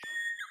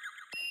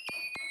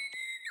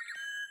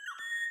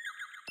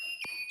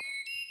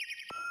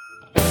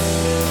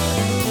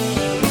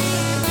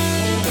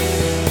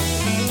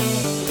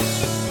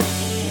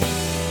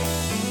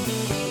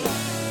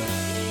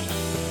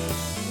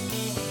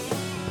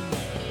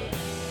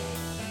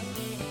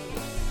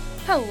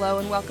Hello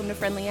and welcome to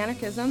Friendly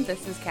Anarchism.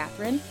 This is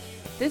Catherine.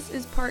 This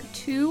is part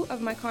 2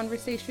 of my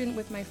conversation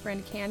with my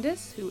friend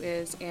Candace, who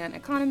is an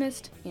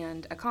economist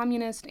and a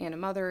communist and a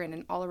mother and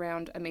an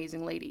all-around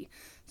amazing lady.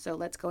 So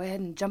let's go ahead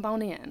and jump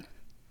on in.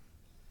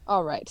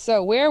 All right,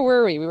 so where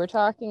were we? We were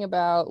talking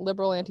about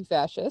liberal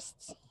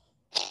anti-fascists.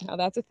 Now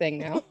that's a thing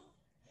now.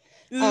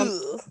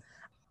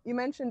 You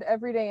mentioned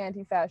everyday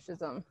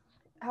anti-fascism.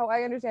 How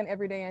I understand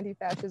everyday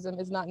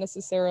anti-fascism is not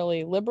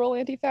necessarily liberal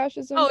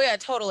anti-fascism. Oh, yeah,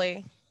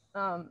 totally.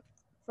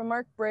 From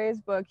Mark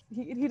Bray's book,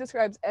 he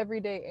describes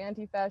everyday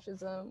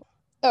anti-fascism.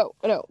 Oh,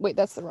 no, wait,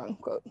 that's the wrong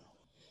quote.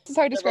 This is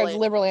how he describes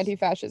liberal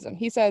anti-fascism.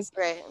 He says,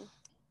 Right.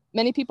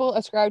 Many people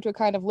ascribe to a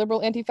kind of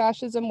liberal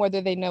anti-fascism,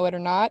 whether they know it or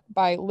not.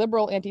 By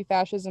liberal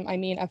anti-fascism, I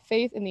mean a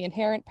faith in the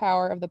inherent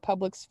power of the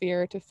public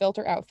sphere to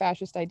filter out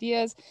fascist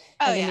ideas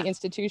and in the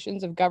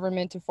institutions of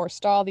government to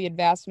forestall the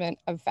advancement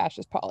of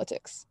fascist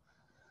politics.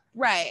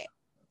 Right.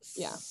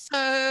 Yeah. So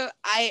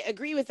I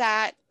agree with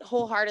that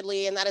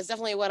wholeheartedly, and that is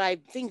definitely what I'm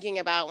thinking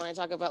about when I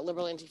talk about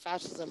liberal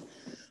anti-fascism.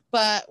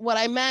 But what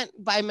I meant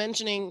by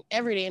mentioning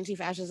everyday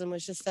anti-fascism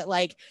was just that,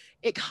 like,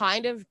 it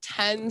kind of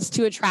tends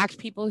to attract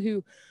people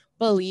who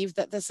believe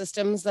that the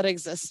systems that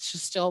exist should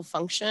still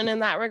function in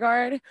that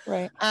regard.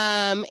 Right.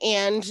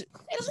 And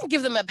it doesn't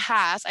give them a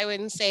pass, I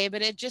wouldn't say,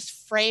 but it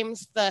just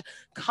frames the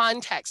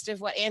context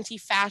of what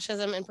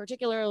anti-fascism and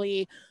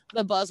particularly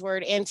the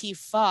buzzword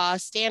anti-fa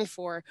stand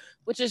for,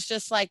 which is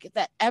just like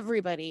that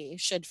everybody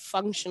should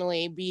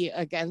functionally be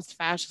against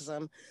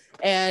fascism,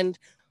 and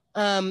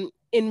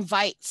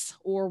invites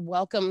or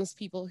welcomes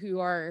people who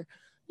are,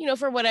 you know,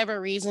 for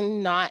whatever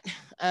reason, not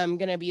going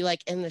to be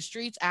like in the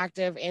streets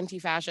active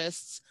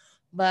anti-fascists,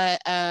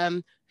 but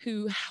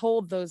who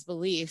hold those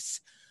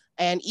beliefs.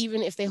 And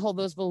even if they hold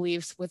those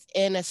beliefs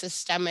within a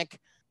systemic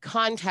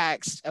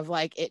context of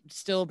like it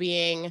still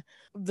being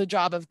the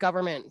job of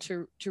government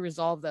to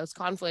resolve those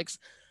conflicts,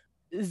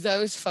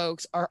 those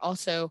folks are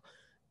also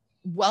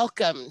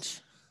welcomed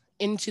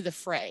into the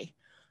fray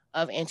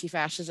of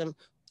anti-fascism.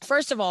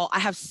 First of all, I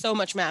have so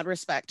much mad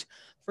respect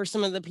for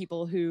some of the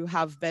people who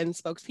have been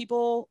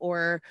spokespeople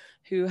or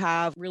who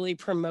have really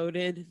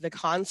promoted the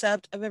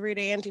concept of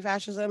everyday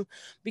anti-fascism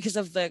because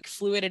of the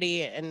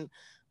fluidity and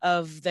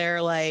of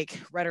their like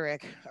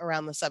rhetoric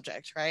around the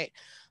subject, right?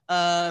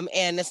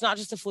 And it's not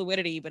just the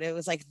fluidity, but it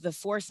was like the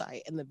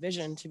foresight and the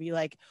vision to be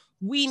like,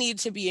 we need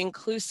to be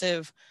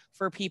inclusive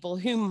for people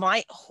who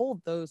might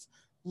hold those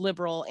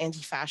liberal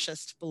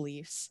anti-fascist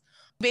beliefs.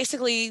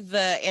 Basically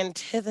the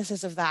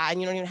antithesis of that,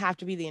 and you don't even have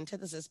to be the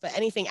antithesis, but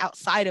anything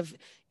outside of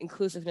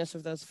inclusiveness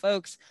of those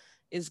folks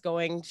is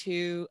going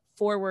to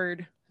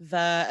forward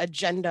the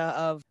agenda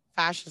of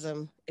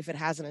fascism if it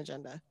has an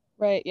agenda.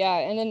 Right, yeah.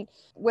 And then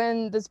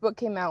when this book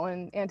came out,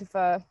 when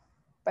Antifa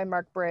by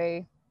Mark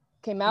Bray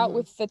came out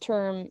with the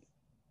term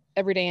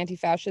everyday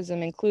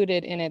anti-fascism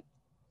included in it,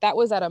 that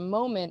was at a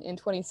moment in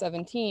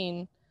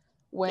 2017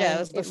 when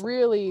it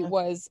really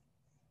was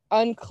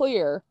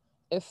unclear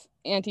if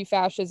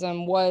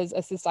anti-fascism was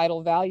a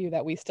societal value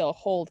that we still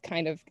hold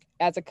kind of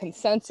as a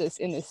consensus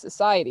in this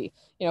society.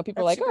 You know,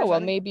 people are like, oh, well,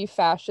 maybe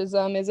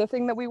fascism is a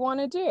thing that we want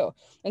to do.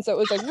 And so it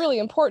was like really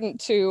important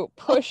to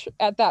push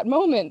at that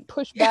moment,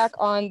 push back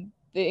on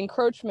the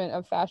encroachment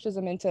of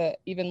fascism into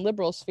even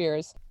liberal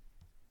spheres.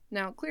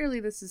 Now, clearly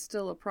this is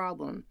still a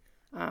problem.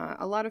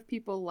 A lot of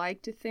people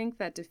like to think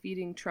that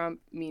defeating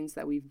Trump means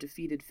that we've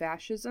defeated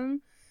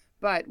fascism,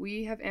 but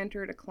we have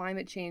entered a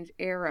climate change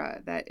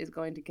era that is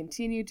going to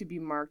continue to be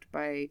marked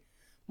by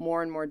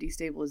more and more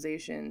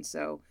destabilization.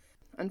 So,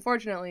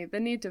 unfortunately, the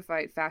need to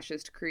fight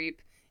fascist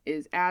creep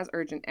is as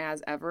urgent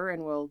as ever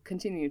and will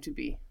continue to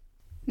be.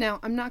 Now,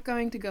 I'm not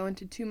going to go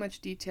into too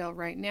much detail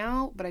right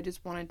now, but I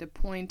just wanted to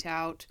point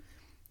out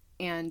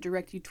and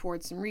direct you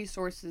towards some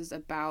resources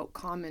about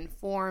common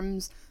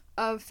forms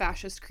of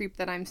fascist creep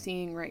that I'm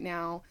seeing right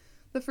now.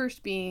 The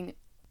first being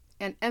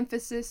an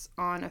emphasis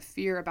on a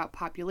fear about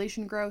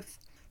population growth.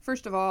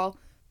 First of all,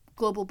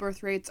 global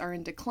birth rates are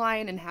in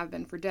decline and have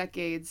been for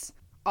decades.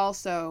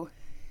 Also,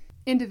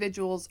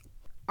 individuals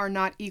are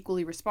not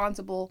equally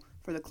responsible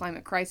for the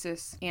climate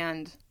crisis,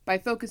 and by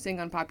focusing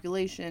on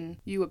population,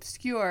 you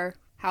obscure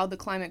how the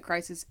climate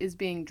crisis is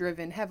being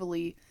driven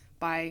heavily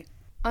by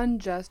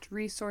unjust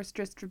resource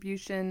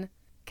distribution,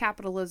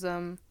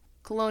 capitalism,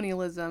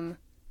 colonialism,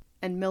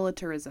 and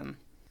militarism.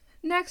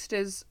 Next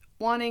is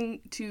wanting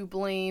to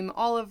blame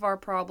all of our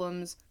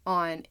problems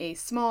on a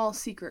small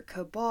secret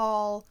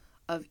cabal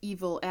of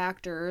evil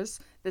actors.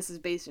 This is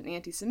based on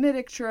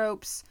anti-Semitic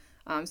tropes.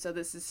 So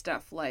this is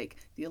stuff like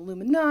the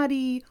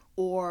Illuminati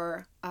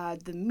or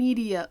the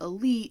media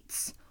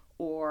elites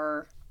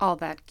or all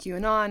that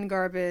QAnon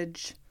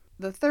garbage.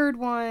 The third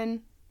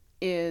one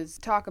is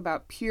talk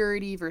about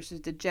purity versus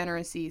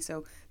degeneracy.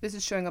 So this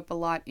is showing up a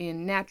lot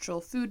in natural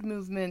food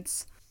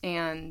movements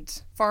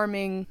and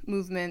farming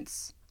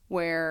movements,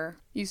 where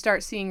you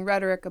start seeing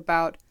rhetoric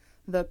about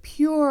the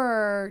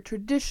pure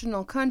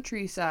traditional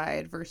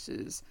countryside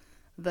versus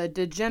the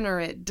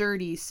degenerate,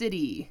 dirty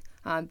city.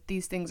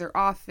 These things are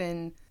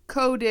often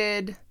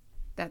coded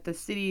that the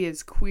city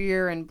is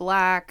queer and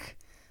black,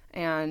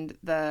 and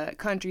the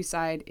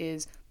countryside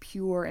is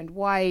pure and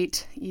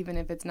white, even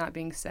if it's not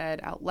being said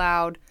out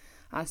loud.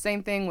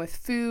 Same thing with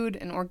food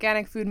and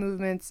organic food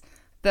movements.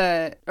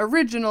 The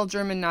original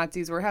German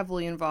Nazis were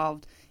heavily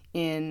involved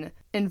in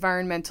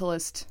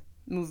environmentalist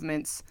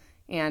movements,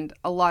 and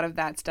a lot of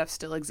that stuff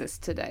still exists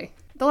today.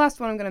 The last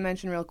one I'm going to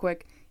mention real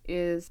quick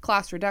is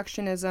class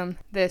reductionism.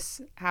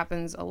 This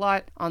happens a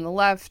lot on the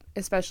left,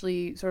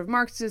 especially sort of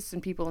Marxists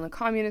and people in the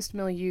communist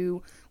milieu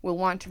will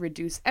want to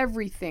reduce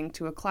everything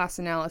to a class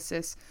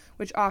analysis,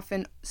 which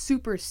often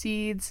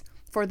supersedes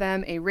for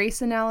them a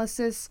race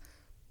analysis.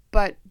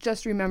 But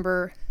just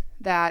remember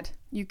that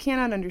you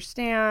cannot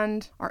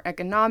understand our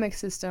economic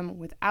system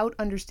without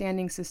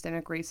understanding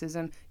systemic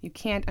racism. You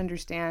can't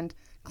understand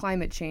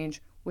climate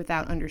change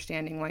without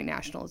understanding white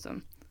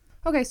nationalism.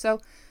 Okay, so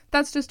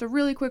that's just a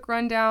really quick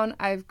rundown.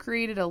 I've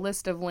created a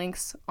list of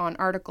links on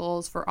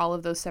articles for all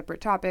of those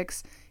separate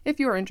topics. If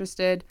you are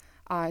interested,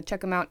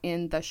 check them out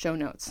in the show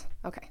notes.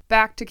 Okay,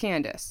 back to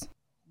Candace.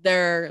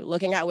 They're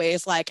looking at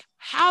ways like,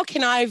 how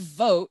can I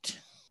vote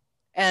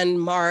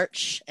and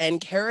march and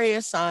carry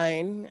a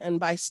sign and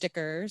buy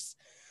stickers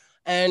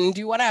and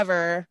do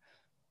whatever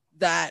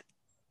that,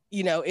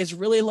 is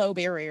really low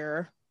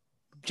barrier,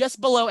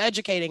 just below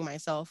educating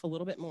myself a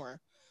little bit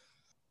more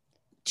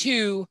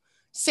to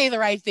say the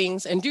right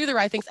things and do the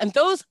right things. And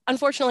those,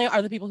 unfortunately,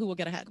 are the people who will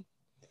get ahead.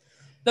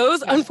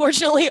 Those,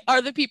 unfortunately,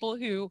 are the people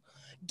who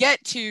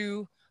get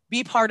to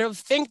be part of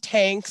think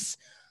tanks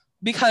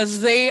because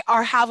they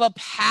have a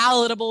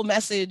palatable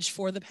message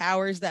for the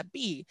powers that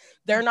be.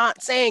 They're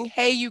not saying,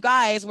 hey, you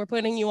guys, we're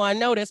putting you on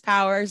notice,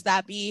 powers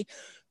that be.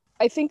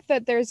 I think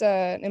that there's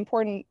an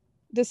important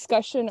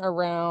discussion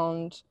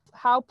around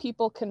how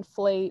people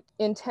conflate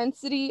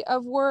intensity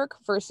of work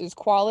versus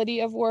quality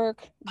of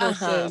work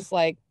versus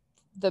like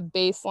the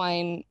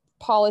baseline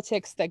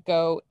politics that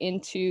go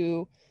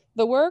into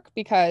the work,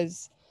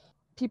 because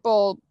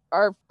people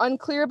are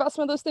unclear about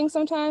some of those things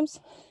sometimes.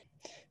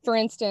 For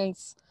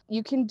instance,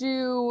 you can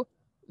do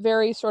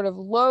very sort of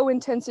low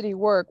intensity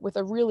work with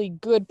a really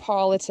good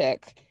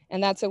politic,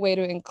 and that's a way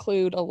to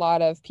include a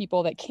lot of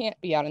people that can't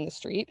be out in the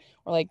street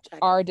or like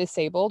are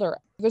disabled, or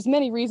there's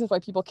many reasons why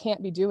people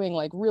can't be doing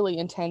like really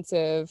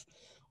intensive,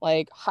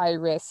 like high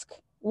risk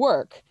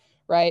work,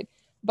 right?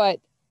 But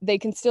they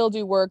can still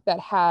do work that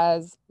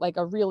has like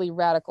a really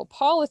radical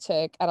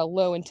politic at a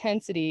low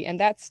intensity, and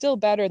that's still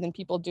better than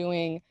people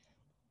doing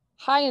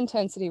high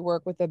intensity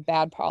work with a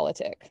bad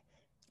politic.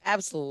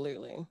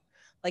 Absolutely.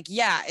 Like,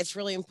 yeah, it's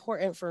really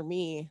important for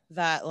me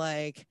that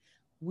like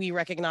we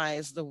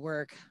recognize the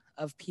work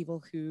of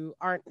people who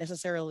aren't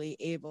necessarily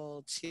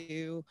able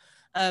to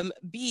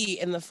be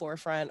in the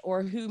forefront,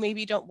 or who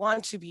maybe don't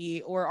want to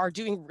be, or are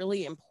doing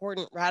really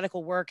important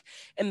radical work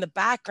in the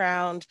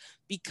background,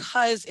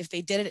 because if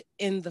they did it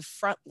in the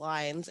front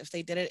lines, if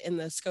they did it in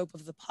the scope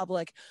of the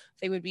public,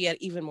 they would be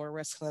at even more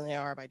risk than they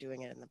are by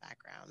doing it in the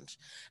background.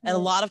 And a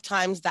lot of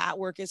times that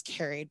work is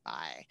carried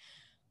by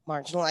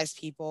marginalized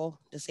people,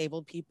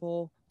 disabled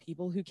people,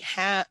 people who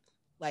can't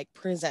like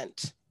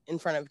present in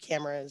front of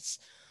cameras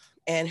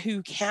and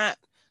who can't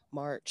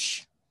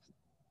march,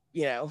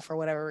 for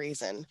whatever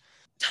reason,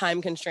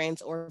 time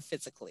constraints or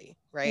physically,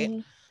 right?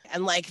 Mm-hmm.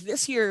 And like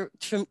this year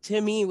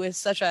to me was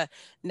such a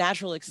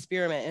natural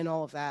experiment in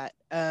all of that,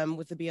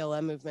 with the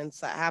BLM movements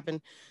that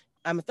happened.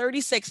 I'm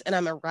 36 and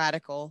I'm a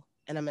radical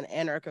and I'm an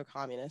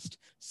anarcho-communist.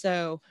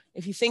 So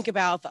if you think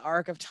about the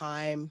arc of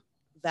time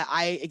that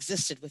I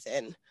existed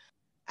within,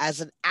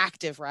 as an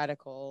active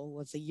radical,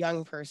 was a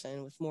young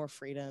person with more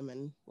freedom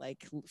and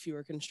like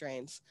fewer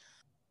constraints,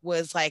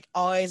 was like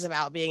always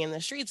about being in the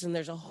streets. And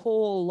there's a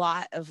whole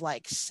lot of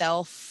like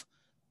self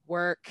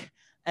work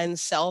and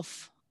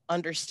self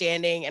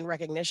understanding and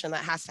recognition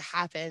that has to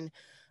happen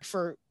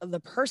for the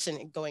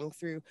person going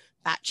through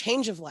that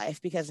change of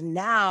life, because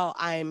now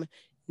I'm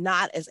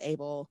not as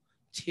able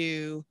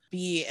to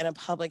be in a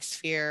public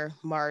sphere,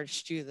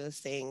 march, do those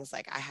things.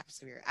 Like I have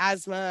severe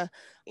asthma,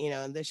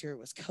 and this year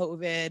was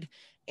COVID.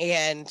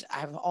 And I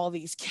have all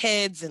these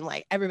kids and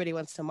like everybody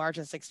wants to march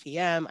at 6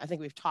 p.m. I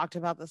think we've talked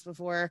about this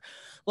before.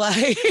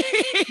 Like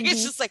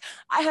it's just like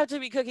I have to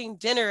be cooking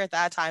dinner at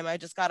that time. I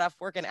just got off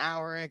work an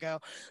hour ago.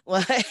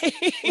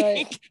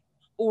 Like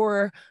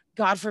or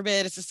God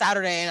forbid it's a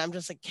Saturday and I'm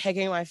just like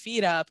kicking my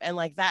feet up, and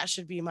like that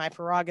should be my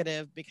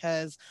prerogative,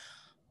 because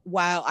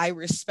while I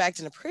respect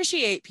and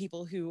appreciate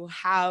people who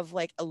have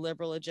like a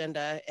liberal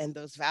agenda and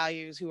those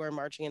values, who are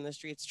marching in the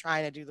streets,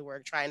 trying to do the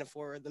work, trying to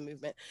forward the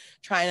movement,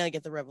 trying to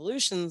get the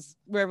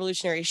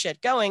revolutionary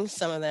shit going,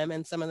 some of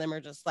them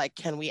are just like,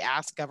 can we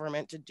ask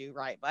government to do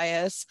right by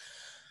us?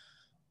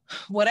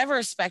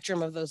 Whatever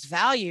spectrum of those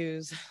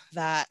values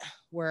that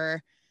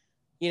were,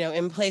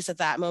 in place at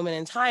that moment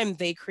in time,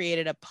 they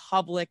created a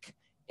public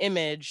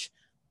image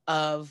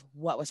of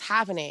what was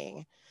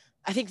happening.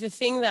 I think the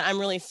thing that I'm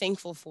really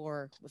thankful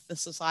for with the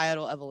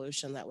societal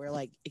evolution that we're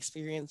like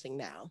experiencing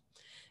now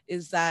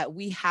is that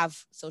we have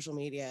social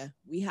media,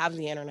 we have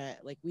the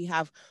internet, like we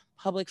have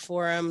public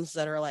forums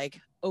that are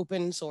like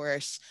open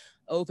source,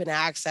 open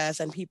access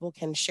and people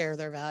can share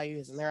their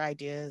values and their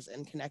ideas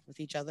and connect with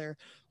each other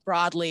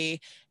broadly.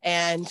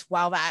 And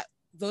while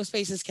those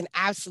spaces can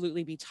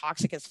absolutely be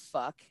toxic as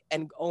fuck,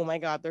 and oh my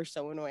God, they're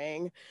so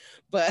annoying,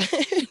 but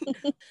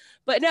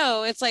but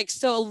no, it's like,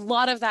 so a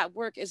lot of that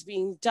work is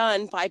being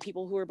done by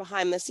people who are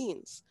behind the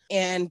scenes,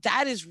 and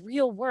that is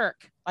real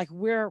work. Like,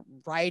 we're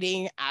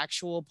writing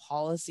actual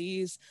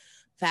policies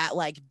that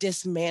like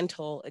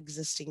dismantle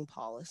existing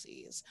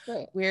policies.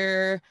 Right.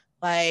 We're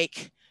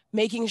like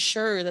making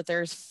sure that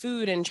there's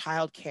food and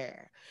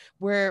childcare.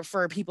 We're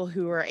for people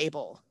who are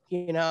able,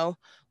 you know,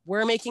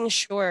 we're making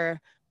sure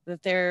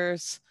that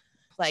there's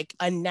like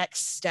a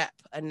next step,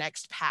 a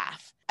next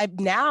path. I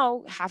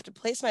now have to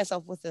place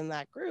myself within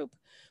that group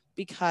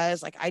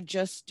because like I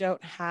just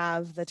don't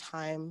have the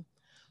time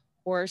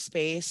or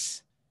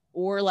space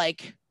or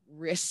like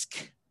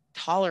risk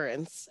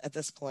tolerance at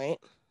this point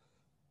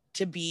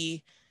to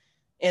be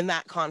in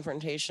that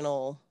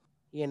confrontational,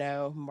 you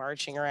know,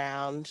 marching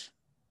around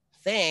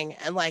thing.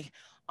 And like,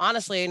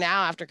 honestly,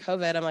 now after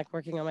COVID, I'm like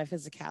working on my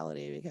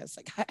physicality because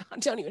like I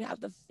don't even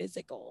have the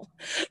physical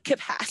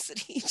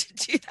capacity to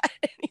do that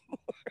anymore.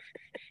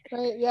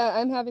 Right. Yeah,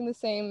 I'm having the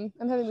same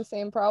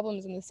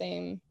problems and the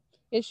same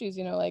issues,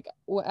 you know, like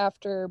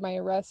after my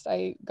arrest,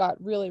 I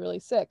got really, really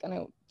sick, and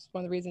it's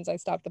one of the reasons I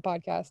stopped the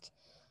podcast.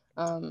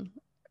 I'm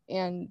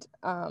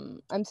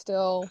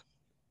still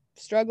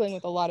struggling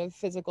with a lot of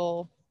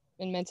physical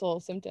and mental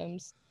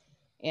symptoms,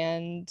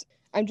 and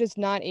I'm just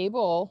not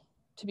able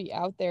to be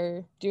out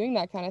there doing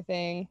that kind of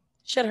thing.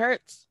 Shit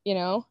hurts, you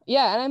know.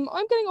 Yeah, and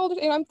I'm getting older.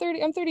 You know, I'm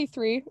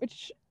 33,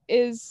 which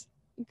is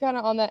kind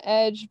of on the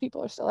edge.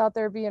 People are still out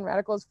there being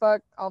radical as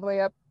fuck all the way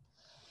up.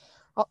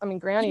 I mean,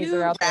 grannies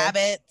are out there,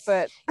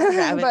 but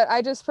but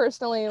I just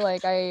personally,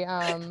 like, I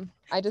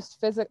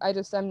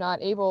just am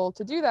not able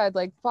to do that.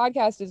 Like,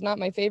 podcast is not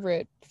my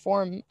favorite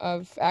form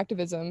of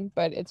activism,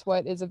 but it's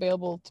what is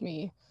available to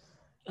me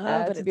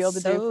to be able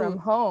to do from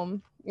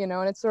home, you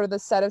know. And it's sort of the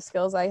set of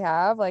skills I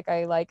have. Like,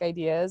 I like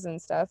ideas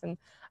and stuff, and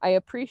I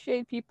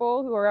appreciate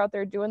people who are out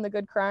there doing the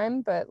good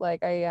crime, but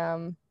like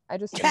I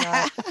just am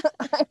not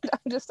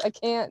I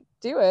can't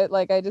do it.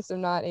 Like, I just am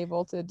not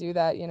able to do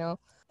that, you know.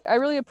 I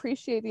really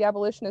appreciate the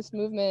abolitionist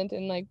movement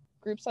and like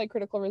groups like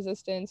Critical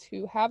Resistance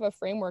who have a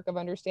framework of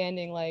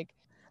understanding like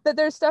that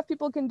there's stuff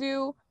people can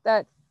do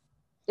that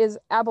is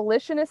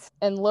abolitionist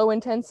and low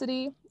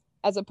intensity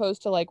as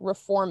opposed to like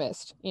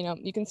reformist. You know,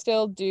 you can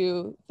still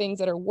do things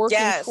that are working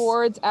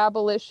towards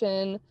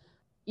abolition,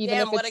 even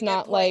if it's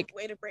not like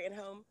way to bring it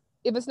home.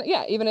 If it's not,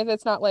 even if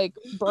it's not like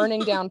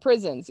burning down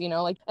prisons, you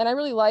know, like, and I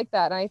really like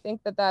that. And I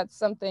think that that's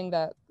something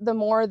that the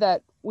more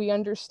that we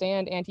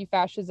understand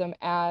anti-fascism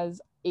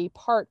as a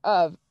part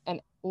of an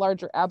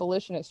larger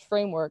abolitionist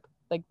framework,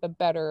 like the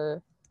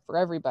better for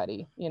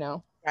everybody, you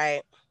know.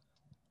 Right.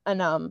 And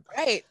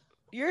right.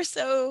 You're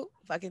so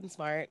fucking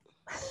smart.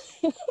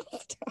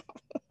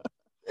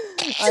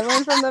 I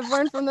learned from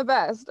the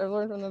best. I've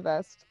learned from the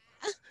best.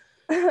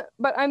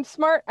 But I'm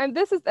smart, and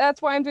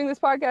that's why I'm doing this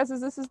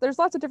podcast. There's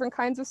lots of different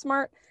kinds of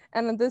smart,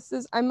 and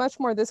I'm much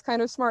more this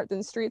kind of smart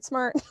than street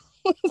smart.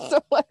 So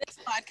like, this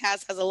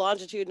podcast has a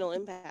longitudinal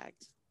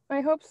impact.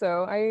 I hope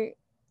so.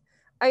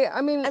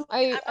 I mean,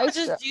 I'm not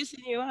just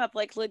juicing you up,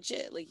 like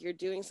legit. Like, you're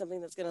doing something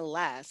that's gonna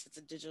last. It's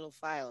a digital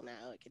file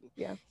now. It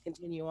can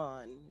continue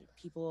on.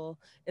 People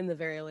in the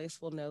very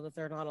least will know that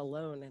they're not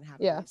alone and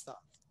having these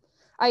thoughts.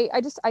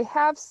 I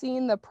have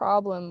seen the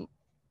problem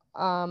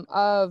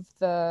of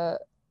the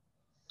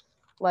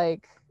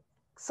like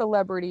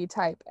celebrity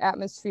type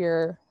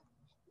atmosphere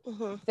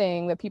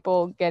thing that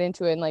people get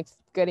into it, and like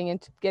getting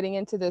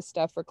into this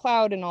stuff for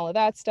clout and all of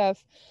that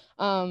stuff.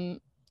 And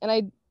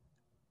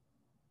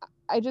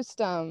I just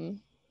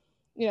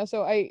you know,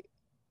 so I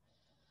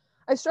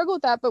struggle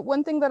with that. But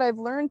one thing that I've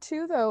learned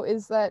too, though,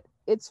 is that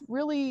it's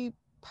really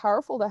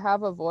powerful to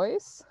have a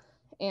voice.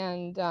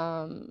 And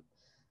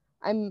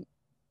I'm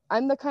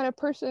the kind of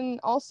person,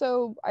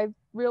 also, I've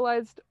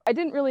realized, I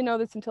didn't really know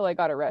this until I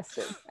got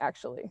arrested,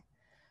 actually.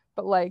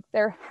 But like,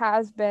 there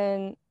has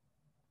been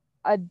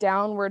a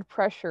downward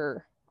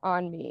pressure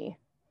on me.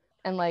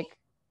 And like,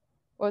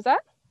 what was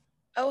that?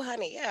 Oh,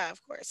 honey, yeah, of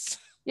course.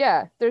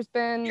 Yeah, there's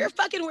been... You're a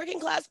fucking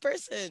working class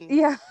person.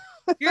 Yeah.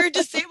 You're a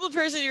disabled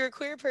person. You're a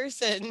queer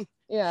person.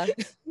 Yeah,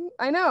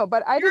 I know,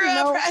 but I You're didn't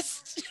know.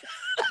 Oppressed.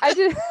 I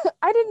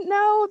didn't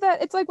know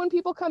that it's like when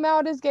people come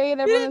out as gay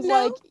and everyone's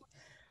like,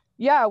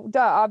 yeah, duh,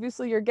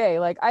 obviously you're gay.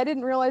 Like, I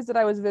didn't realize that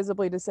I was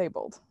visibly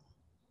disabled.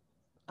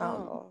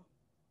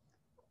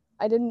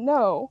 I didn't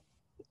know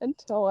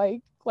until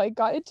I like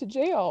got into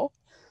jail,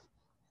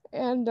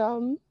 and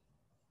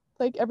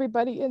like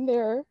everybody in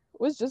there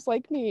was just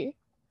like me.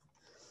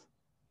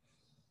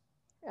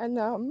 And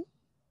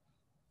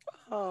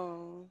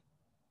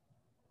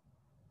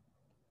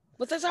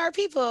but those are our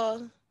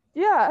people.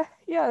 Yeah,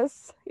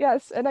 yes.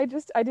 And I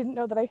didn't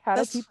know that I had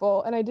a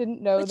people, and I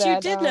didn't know that... But you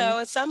did know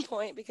at some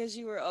point, because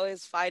you were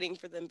always fighting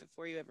for them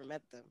before you ever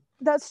met them.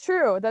 That's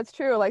true.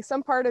 Like,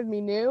 some part of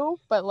me knew,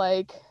 but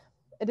like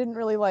it didn't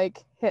really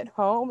like hit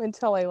home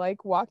until I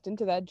like walked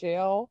into that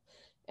jail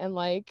and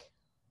like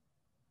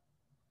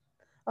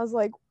I was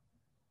like,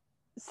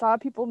 saw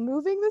people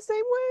moving the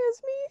same way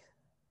as me.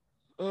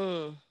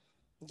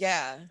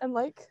 Yeah. And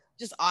like,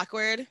 just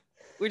awkward.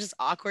 We're just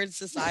awkward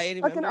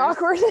society fucking members.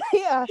 awkward.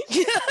 Yeah.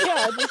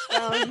 Yeah,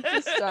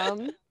 just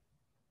dumb.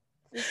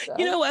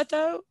 You know what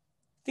though?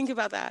 Think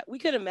about that. We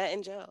could have met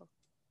in jail.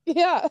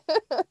 Yeah.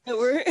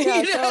 We're,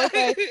 yeah. So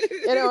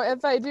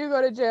if I do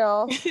go to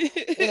jail,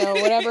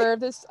 whatever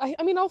this, I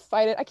mean, I'll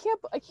fight it. I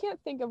can't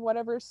think of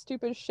whatever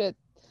stupid shit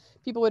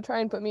people would try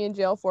and put me in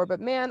jail for,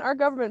 but man, our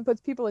government puts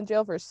people in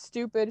jail for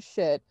stupid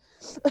shit.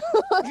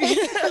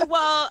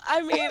 Well,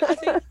 I mean,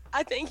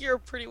 I think you're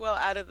pretty well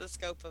out of the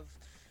scope of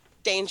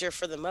danger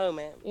for the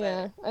moment.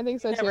 Yeah, I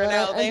think so too. Never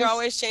know. They're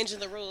always changing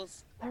the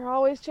rules. They're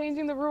always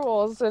changing the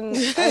rules, and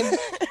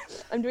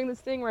I'm doing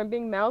this thing where I'm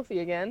being mouthy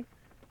again.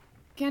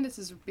 Candace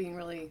is being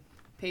really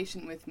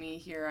patient with me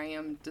here. I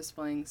am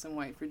displaying some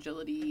white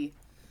fragility,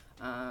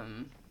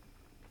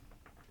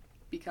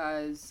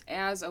 because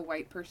as a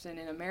white person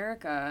in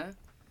America,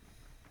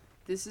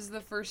 this is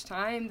the first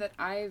time that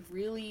I've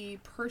really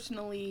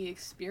personally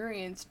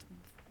experienced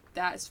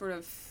that sort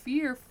of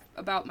fear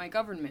about my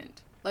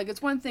government. Like,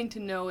 it's one thing to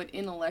know it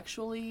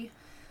intellectually,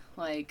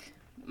 like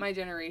my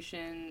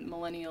generation,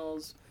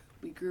 millennials,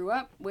 we grew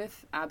up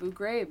with Abu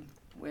Ghraib,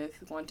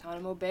 with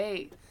Guantanamo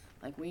Bay.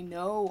 Like, we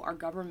know our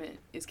government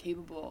is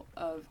capable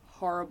of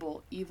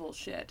horrible, evil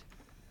shit.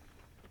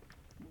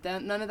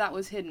 None of that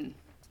was hidden.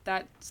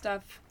 That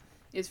stuff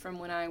is from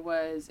when I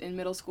was in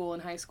middle school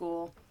and high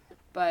school,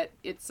 but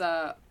it's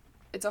a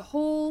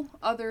whole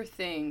other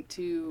thing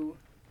to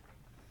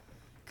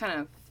kind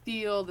of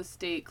feel the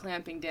state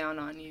clamping down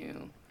on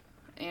you.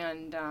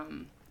 And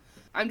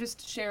I'm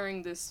just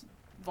sharing this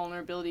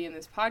vulnerability in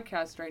this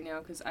podcast right now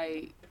because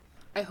I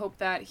hope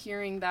that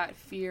hearing that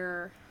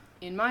fear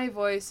in my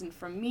voice and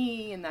from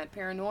me and that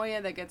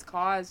paranoia that gets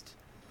caused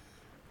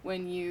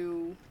when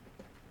you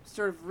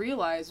sort of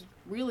realize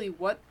really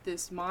what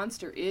this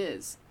monster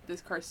is,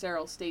 this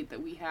carceral state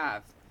that we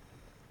have,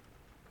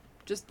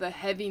 just the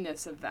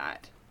heaviness of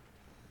that.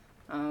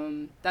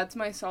 That's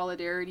my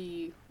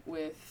solidarity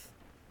with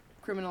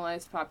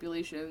criminalized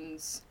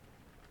populations,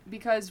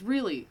 because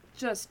really,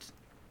 just,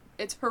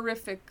 it's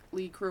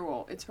horrifically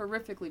cruel. It's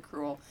horrifically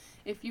cruel.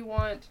 If you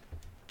want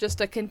just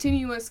a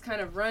continuous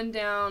kind of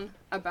rundown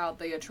about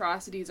the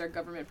atrocities our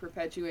government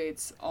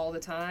perpetuates all the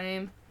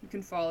time, you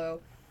can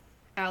follow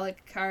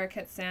Alec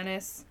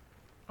Karakatsanis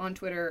on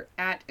Twitter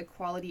at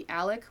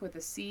EqualityAlec with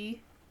a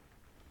C.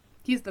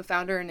 He's the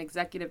founder and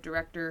executive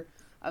director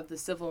of the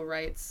Civil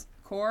Rights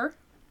Corps.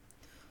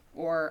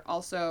 Or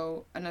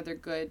also another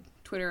good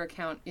Twitter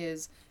account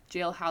is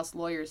Jailhouse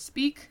Lawyers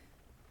Speak.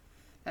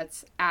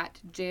 That's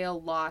at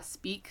Jail Law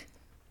Speak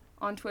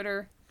on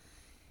Twitter.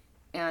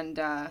 And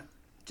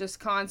just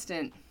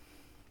constant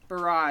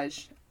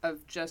barrage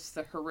of just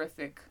the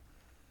horrific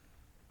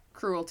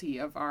cruelty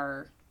of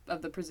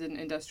the prison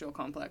industrial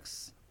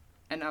complex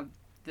and of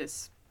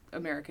this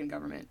American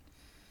government.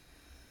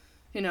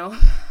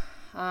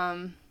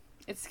 It's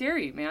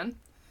scary, man.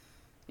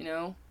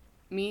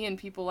 Me and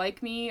people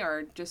like me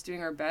are just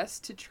doing our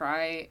best to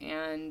try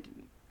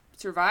and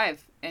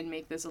survive and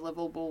make this a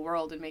livable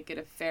world and make it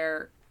a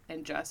fair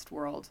and just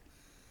world.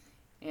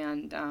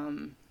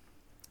 And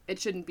it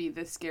shouldn't be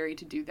this scary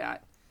to do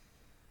that.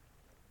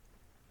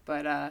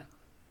 But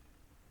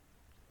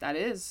that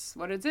is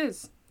what it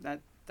is. That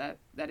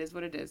is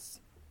what it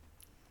is.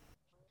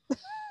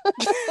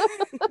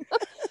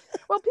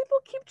 Well, people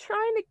keep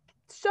trying to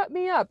shut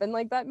me up, and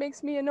like that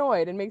makes me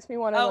annoyed and makes me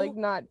want to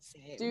not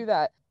do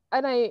that.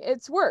 And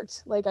it's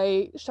worked. Like,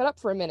 I shut up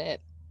for a minute,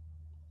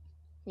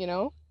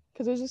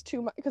 because it's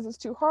too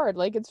hard.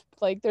 Like, it's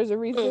like there's a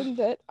reason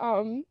that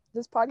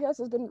this podcast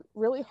has been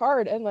really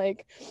hard. And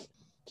like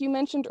you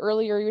mentioned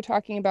earlier, you're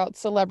talking about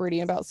celebrity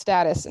and about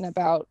status and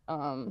about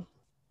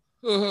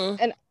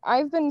and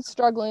I've been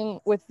struggling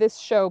with this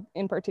show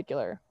in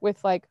particular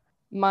with like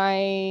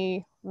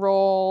my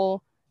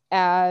role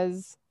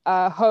as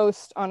a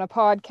host on a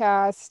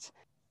podcast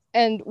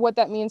and what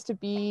that means to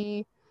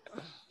be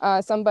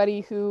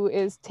somebody who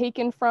is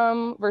taken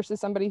from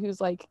versus somebody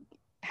who's like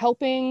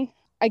helping.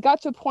 I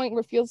got to a point where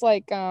it feels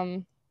like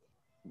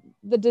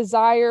the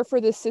desire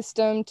for the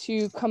system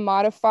to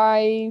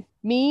commodify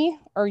me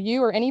or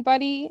you or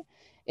anybody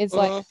is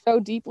like so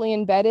deeply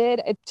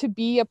embedded. To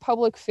be a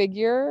public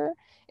figure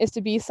is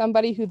to be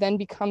somebody who then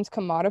becomes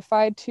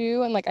commodified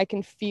too. And like, I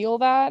can feel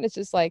that. It's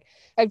just like,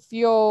 I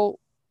feel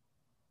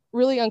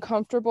really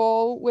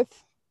uncomfortable with,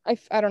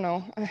 I don't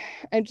know.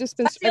 I've just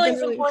been... That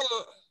feeling's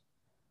important.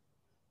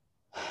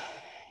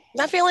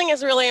 That feeling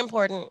is really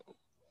important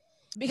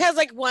because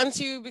like once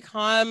you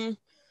become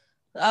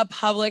a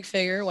public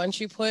figure, once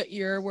you put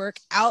your work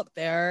out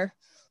there,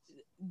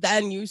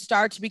 then you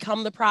start to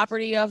become the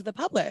property of the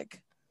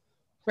public,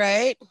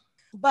 right?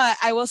 But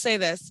I will say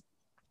this,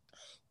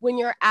 when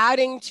you're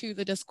adding to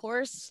the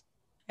discourse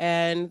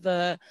and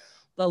the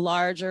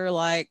larger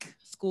like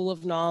school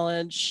of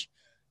knowledge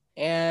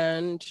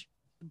and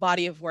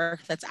body of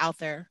work that's out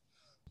there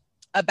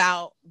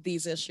about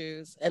these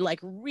issues and like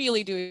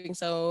really doing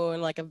so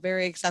in like a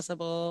very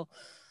accessible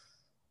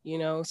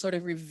sort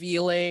of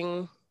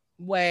revealing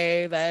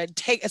way that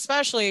take,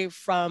 especially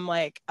from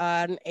like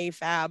an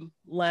AFAB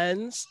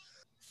lens,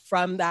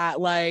 from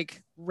that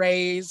like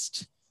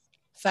raised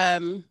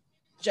femme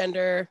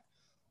gender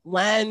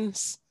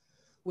lens,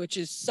 which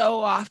is so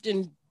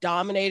often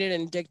dominated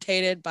and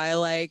dictated by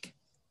like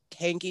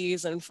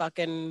hankies and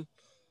fucking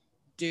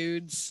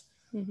dudes,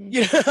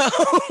 like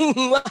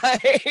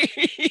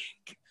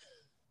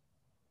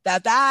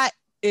that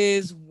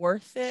is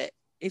worth it.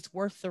 It's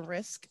worth the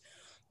risk.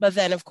 But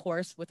then, of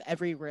course, with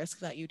every risk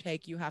that you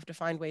take, you have to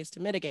find ways to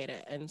mitigate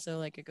it. And so,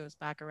 like, it goes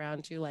back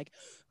around to, like,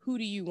 who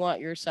do you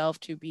want yourself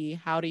to be?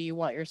 How do you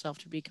want yourself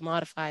to be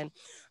commodified?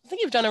 I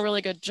think you've done a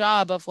really good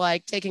job of,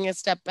 like, taking a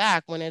step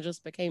back when it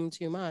just became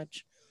too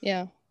much.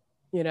 Yeah.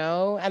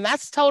 And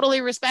that's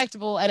totally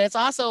respectable. And it's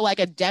also, like,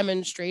 a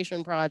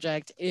demonstration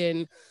project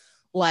in,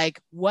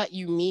 like, what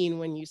you mean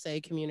when you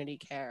say community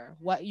care,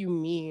 what you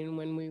mean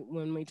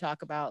when we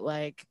talk about,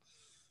 like,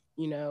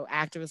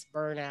 activist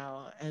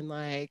burnout and,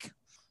 like,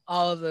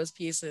 all of those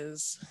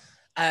pieces.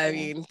 I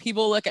mean,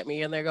 people look at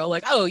me and they go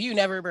like, oh, you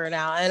never burn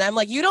out. And I'm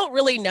like, you don't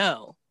really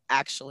know,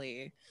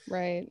 actually.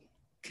 Right.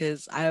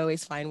 Because I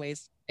always find ways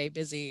to stay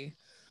busy.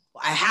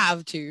 I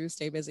have to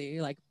stay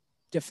busy, like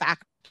de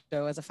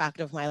facto, as a fact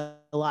of my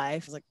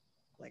life. Like,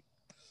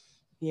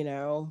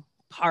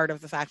 part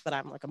of the fact that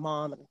I'm like a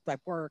mom and I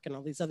work and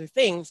all these other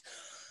things.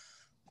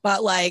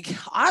 But like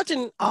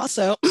often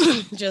also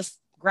just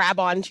grab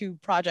onto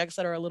projects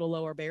that are a little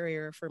lower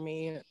barrier for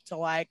me to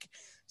like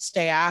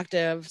stay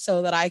active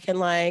so that I can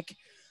like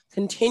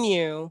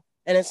continue.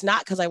 And it's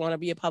not because I want to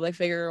be a public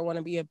figure or want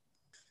to be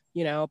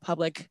a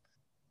public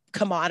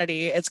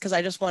commodity. It's because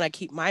I just want to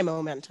keep my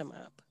momentum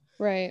up.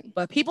 Right.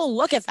 But people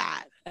look at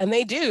that and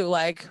they do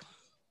look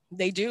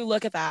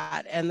at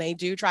that and they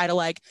do try to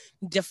like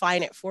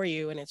define it for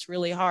you. And it's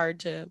really hard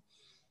to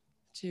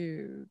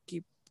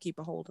keep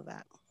a hold of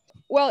that.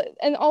 Well,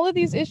 and all of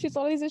these issues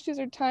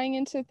are tying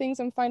into things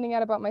I'm finding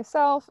out about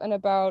myself and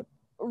about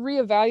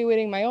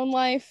reevaluating my own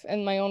life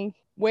and my own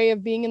way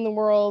of being in the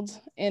world.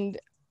 And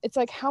it's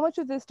like, how much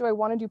of this do I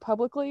want to do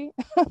publicly?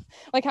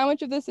 Like, how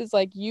much of this is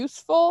like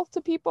useful to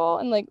people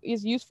and like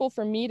is useful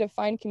for me to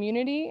find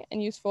community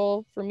and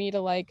useful for me to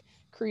like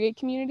create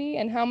community?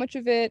 And how much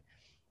of it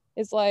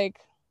is like,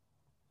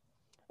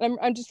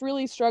 I'm just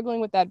really struggling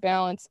with that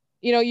balance.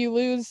 You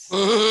lose,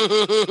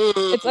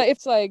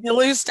 it's like you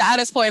lose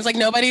status points. Like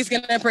nobody's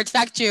going to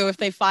protect you if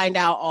they find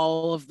out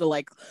all of the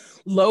like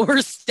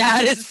lower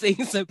status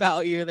things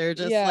about you. They're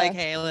just like,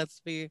 hey,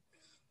 let's be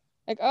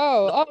like,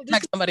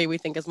 protect somebody we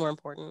think is more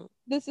important.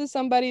 This is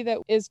somebody that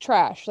is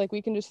trash. Like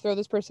we can just throw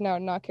this person out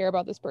and not care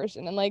about this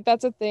person. And like,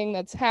 that's a thing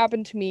that's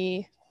happened to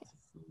me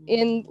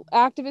in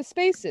activist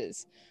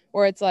spaces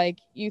where it's like,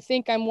 you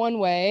think I'm one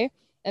way,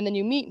 and then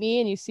you meet me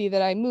and you see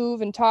that I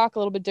move and talk a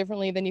little bit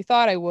differently than you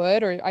thought I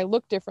would, or I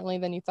look differently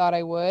than you thought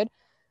I would.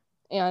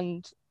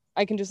 And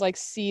I can just like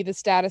see the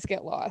status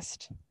get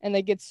lost and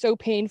they get so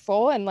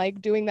painful. And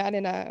like doing that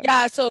in a...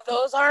 Yeah, so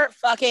those aren't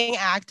fucking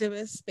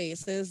activist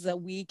spaces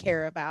that we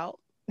care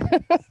about.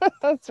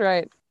 That's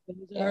right.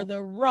 Those are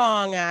the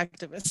wrong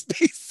activist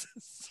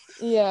spaces.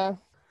 Yeah.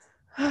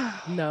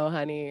 No,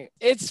 honey,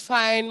 it's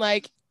fine.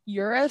 Like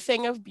you're a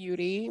thing of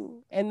beauty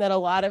and that a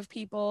lot of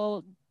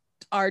people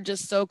are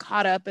just so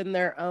caught up in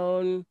their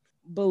own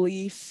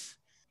belief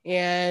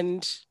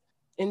and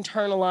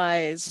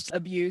internalized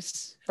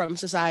abuse from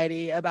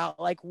society about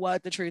like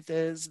what the truth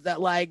is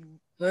that like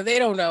they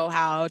don't know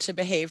how to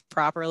behave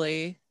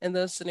properly in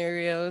those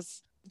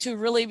scenarios. To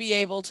really be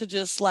able to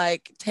just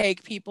like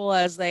take people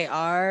as they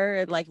are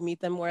and like meet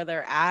them where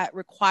they're at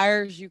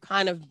requires you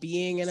kind of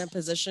being in a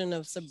position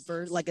of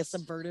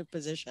subvertive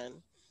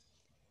position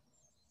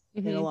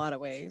in a lot of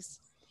ways.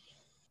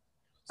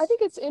 I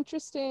think it's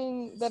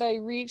interesting that I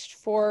reached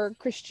for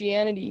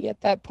Christianity at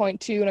that point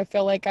too. And I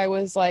feel like I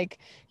was like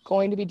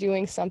going to be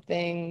doing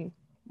something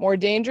more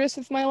dangerous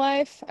with my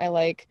life. I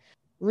like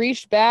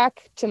reached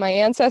back to my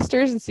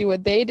ancestors and see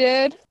what they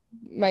did.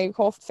 My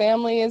whole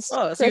family is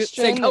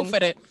Christian.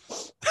 Sankofa.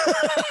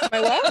 My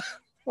what?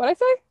 What'd I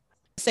say?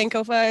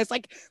 Sankofa is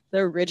like the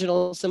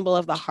original symbol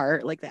of the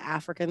heart, like the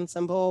African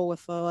symbol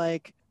with the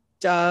like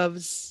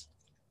doves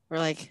or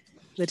like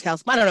the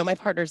tails. I don't know. My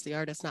partner's the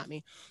artist, not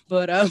me.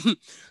 But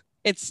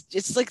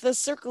it's like the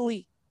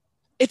circle-y.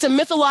 It's a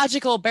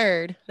mythological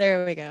bird.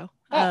 There we go.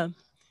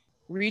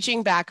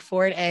 Reaching back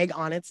for an egg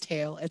on its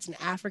tail. It's an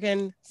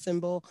African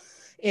symbol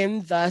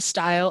in the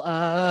style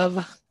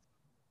of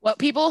what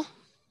people?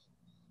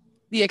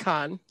 The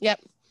Akan. Yep.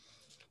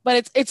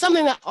 But it's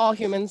something that all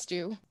humans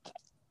do.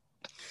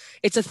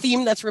 It's a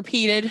theme that's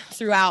repeated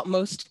throughout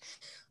most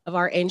of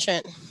our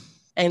ancient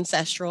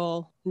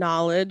ancestral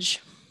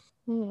knowledge.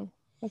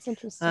 That's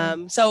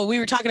interesting. So we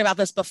were talking about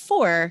this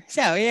before.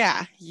 So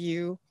yeah,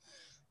 you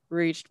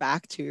reached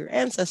back to your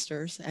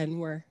ancestors and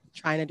were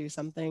trying to do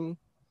something.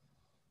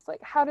 It's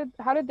like how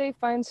did they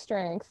find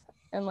strength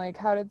and like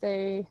how did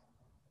they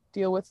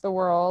deal with the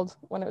world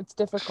when it's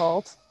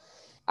difficult?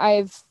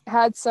 I've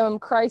had some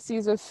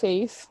crises of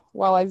faith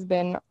while I've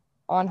been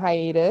on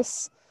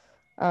hiatus.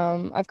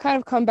 I've kind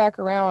of come back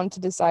around to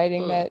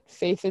deciding that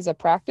faith is a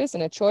practice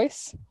and a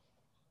choice,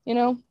 you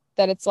know,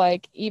 that it's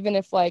like, even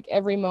if like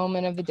every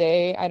moment of the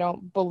day I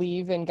don't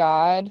believe in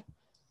God,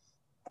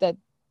 that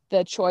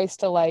the choice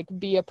to like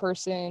be a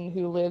person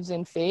who lives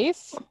in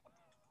faith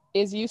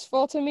is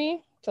useful to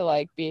me to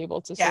like be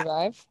able to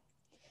survive,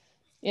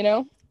 you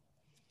know?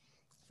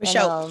 For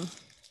sure.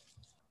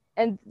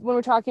 And when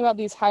we're talking about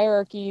these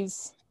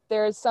hierarchies,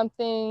 there's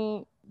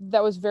something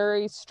that was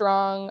very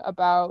strong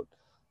about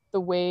the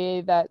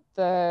way that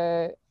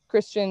the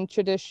Christian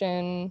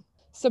tradition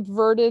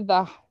subverted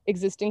the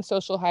existing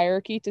social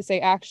hierarchy to say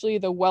actually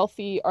the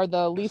wealthy are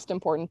the least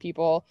important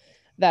people,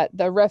 that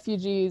the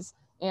refugees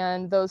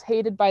and those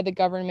hated by the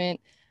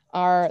government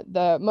are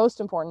the most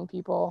important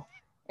people.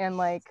 And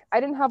like, I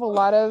didn't have a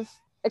lot of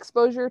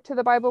exposure to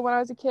the Bible when I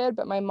was a kid,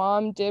 but my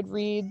mom did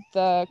read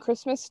the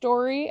Christmas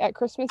story at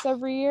Christmas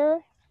every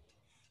year.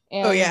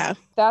 And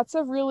that's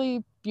a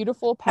really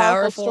beautiful,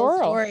 powerful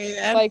story.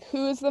 Yeah. Like,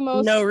 who is the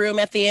most... No room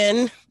at the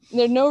inn.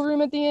 There's no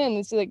room at the inn.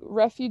 It's like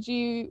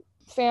refugee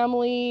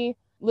family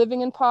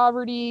living in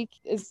poverty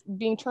is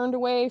being turned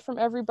away from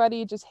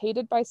everybody, just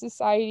hated by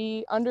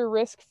society, under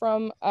risk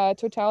from a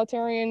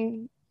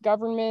totalitarian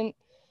government.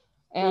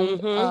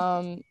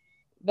 And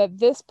that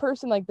this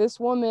person, like this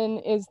woman,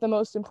 is the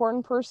most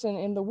important person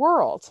in the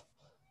world,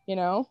 you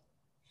know?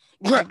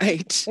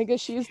 Right.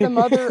 Because she's the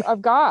mother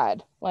of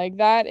God. Like,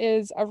 that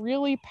is a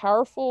really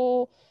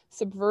powerful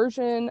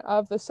subversion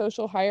of the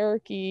social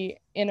hierarchy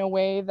in a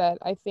way that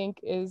I think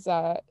is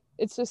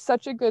it's just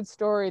such a good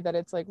story that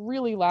it's like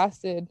really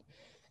lasted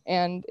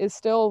and is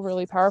still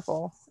really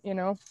powerful, you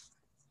know?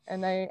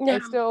 And I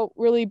still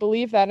really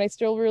believe that, and I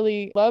still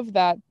really love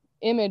that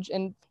image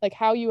and like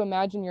how you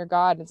imagine your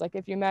God. It's like,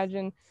 if you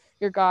imagine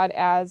your God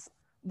as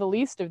the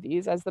least of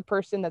these, as the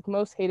person that's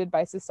most hated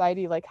by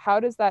society, like how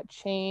does that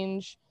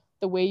change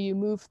the way you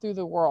move through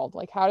the world?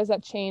 Like, how does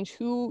that change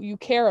who you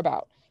care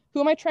about? Who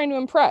am I trying to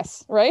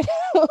impress, right?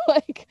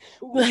 Like,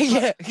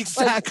 yeah,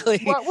 exactly.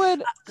 Like,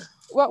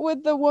 what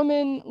would the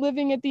woman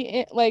living at the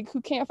inn, like,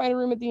 who can't find a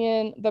room at the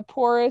inn, the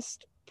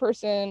poorest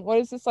person, what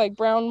is this like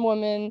brown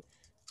woman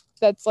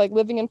that's like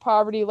living in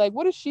poverty, like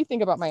what does she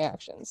think about my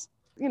actions?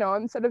 You know,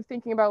 instead of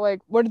thinking about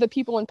like, what are the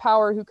people in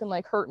power who can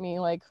like hurt me,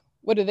 like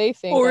what do they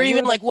think? Or like,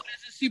 even like, what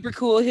is a super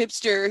cool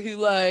hipster who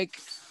like,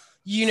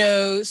 you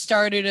know,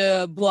 started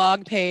a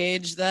blog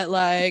page that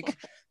like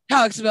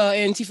talks about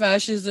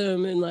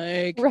anti-fascism and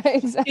like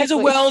is a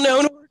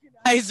well-known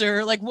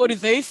organizer, like what do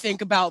they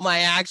think about my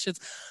actions?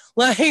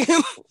 Like,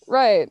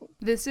 right.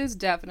 This is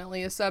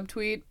definitely a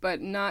subtweet,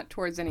 but not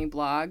towards any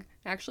blog.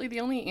 Actually, the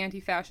only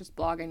anti-fascist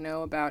blog I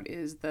know about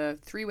is the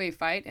Three-Way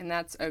Fight, and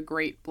that's a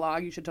great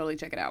blog. You should totally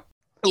check it out.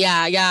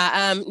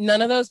 Yeah.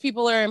 None of those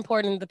people are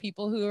important. The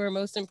people who are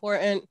most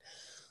important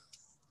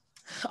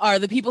are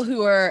the people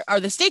who are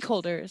the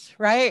stakeholders,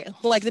 right?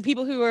 Like the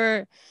people who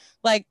are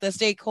like the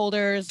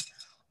stakeholders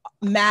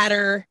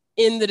matter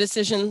in the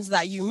decisions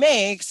that you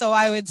make. So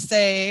I would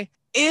say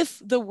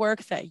if the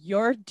work that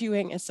you're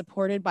doing is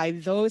supported by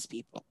those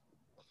people,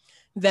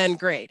 then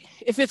great.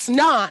 If it's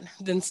not,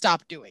 then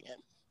stop doing it.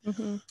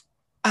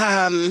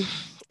 Mm-hmm.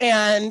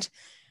 And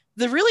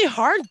the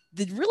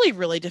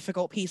really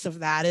difficult piece of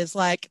that is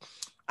like,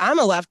 I'm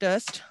a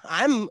leftist.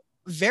 I'm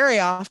very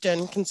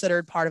often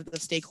considered part of the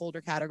stakeholder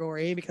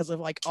category because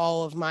of like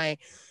all of my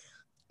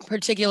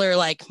particular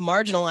like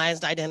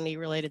marginalized identity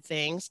related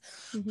things.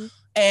 Mm-hmm.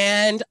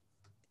 And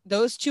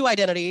those two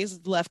identities,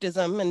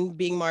 leftism and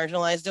being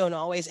marginalized, don't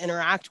always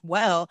interact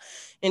well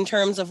in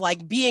terms of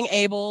like being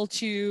able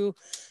to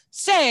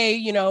say,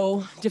 you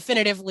know,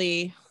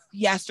 definitively,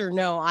 yes or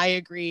no, I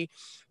agree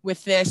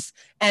with this,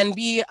 and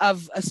be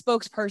of a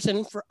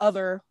spokesperson for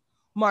other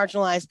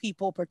marginalized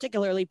people,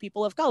 particularly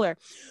people of color,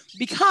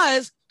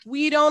 because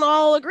we don't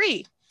all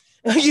agree,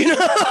 you know?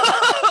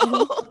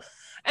 Mm-hmm.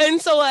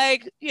 And so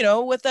like, you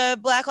know, with the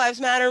Black Lives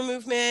Matter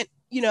movement,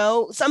 you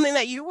know, something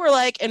that you were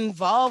like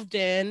involved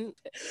in.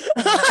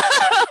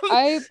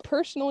 I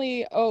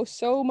personally owe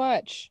so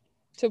much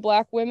to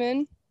Black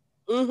women,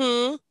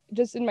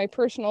 just in my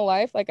personal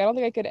life. Like, I don't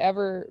think I could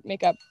ever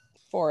make up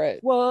for it.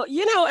 Well,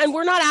 you know, and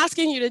we're not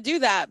asking you to do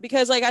that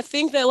because like, I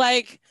think that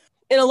like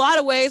in a lot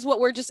of ways, what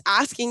we're just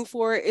asking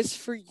for is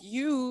for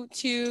you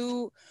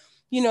to,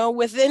 you know,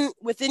 within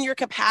your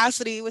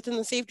capacity, within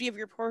the safety of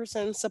your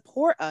person,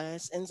 support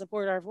us and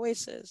support our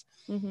voices.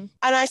 Mm-hmm.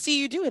 And I see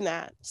you doing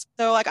that.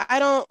 So like, I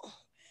don't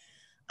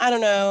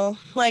know,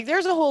 like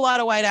there's a whole lot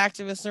of white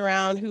activists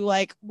around who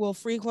like will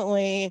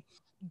frequently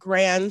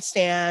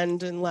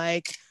grandstand and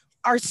like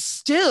are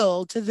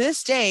still to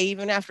this day,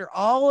 even after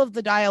all of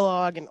the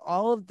dialogue and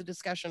all of the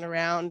discussion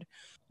around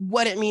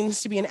what it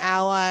means to be an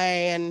ally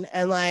and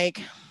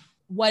like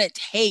what it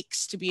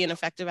takes to be an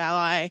effective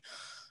ally,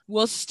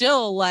 will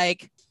still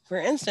like, for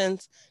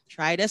instance,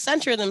 try to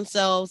center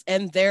themselves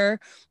and their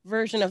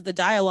version of the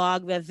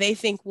dialogue that they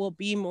think will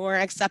be more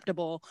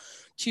acceptable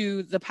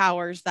to the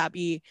powers that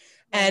be.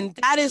 And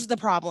that is the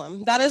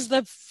problem. That is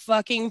the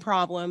fucking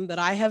problem that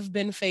I have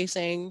been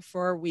facing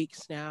for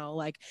weeks now,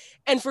 like,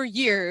 and for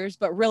years,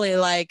 but really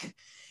like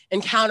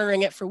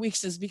encountering it for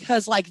weeks is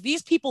because like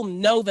these people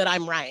know that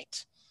I'm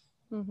right.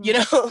 Mhm. You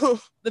know,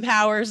 the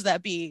powers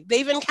that be.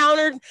 They've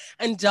encountered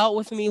and dealt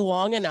with me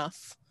long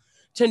enough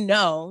to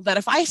know that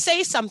if I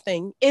say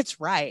something, it's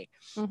right.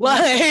 Mhm.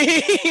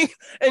 Like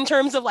in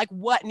terms of like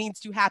what needs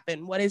to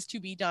happen, what is to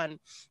be done,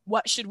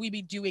 what should we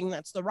be doing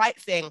that's the right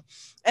thing.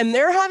 And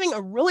they're having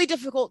a really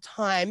difficult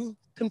time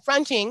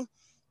confronting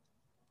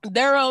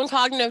their own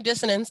cognitive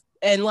dissonance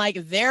and like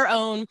their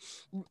own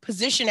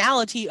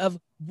positionality of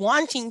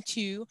wanting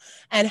to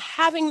and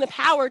having the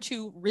power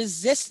to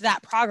resist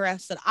that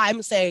progress that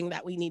I'm saying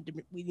that we need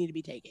to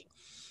be taking.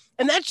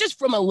 And that's just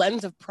from a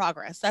lens of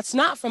progress. That's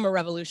not from a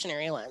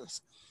revolutionary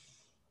lens.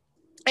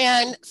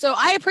 And so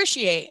I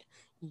appreciate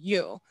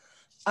you,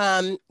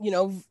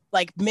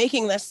 like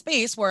making this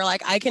space where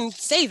like I can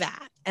say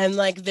that and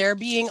like there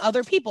being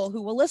other people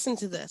who will listen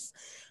to this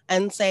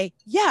and say,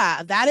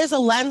 yeah, that is a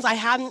lens I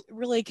hadn't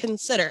really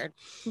considered.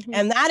 Mhm.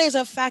 And that is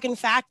a fucking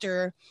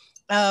factor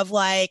of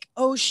like,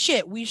 oh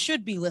shit, we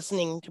should be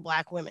listening to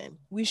Black women.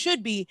 We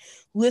should be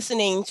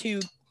listening to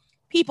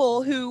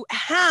people who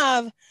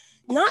have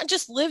not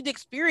just lived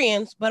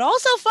experience, but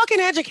also fucking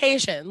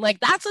education. Like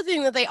that's the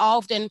thing that they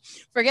often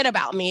forget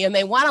about me. And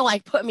they want to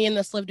like put me in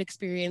this lived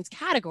experience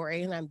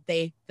category. And I'm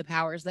the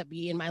powers that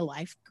be in my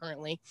life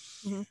currently.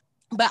 Mhm.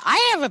 But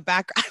I have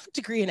a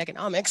degree in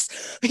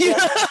economics.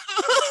 Yeah.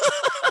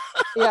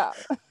 Yeah.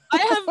 I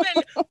have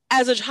been,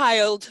 as a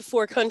child, to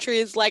 4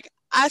 countries. Like,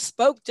 I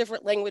spoke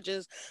different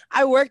languages.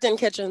 I worked in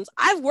kitchens.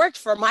 I've worked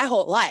for my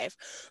whole life.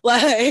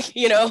 Like,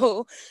 you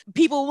know,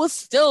 people will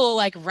still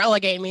like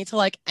relegate me to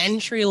like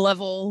entry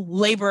level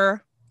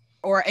labor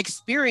or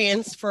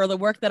experience for the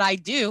work that I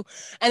do.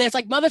 And it's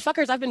like,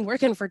 motherfuckers, I've been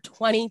working for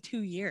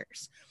 22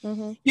 years.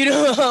 Mhm. You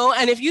know,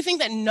 and if you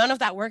think that none of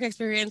that work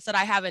experience that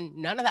I have and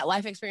none of that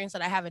life experience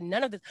that I have and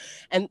none of this,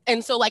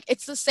 and so like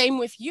it's the same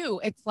with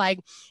you. It's like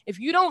if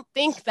you don't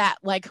think that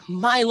like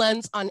my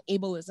lens on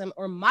ableism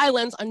or my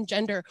lens on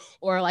gender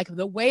or like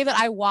the way that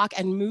I walk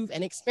and move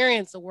and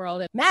experience the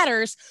world it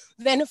matters,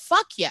 then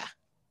fuck yeah,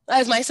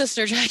 as my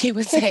sister Jackie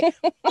would say,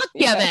 fuck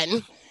yeah,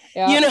 then.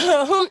 Yeah. You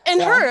know,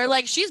 and Yeah. her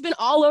like she's been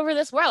all over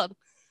this world.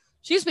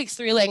 She speaks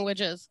 3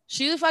 languages.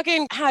 She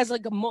fucking has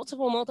like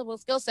multiple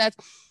skill sets.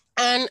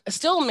 And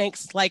still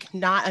makes like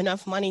not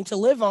enough money to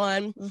live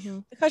on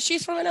Mhm. because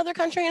she's from another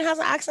country and has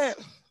an accent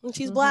and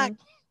she's Mhm. Black,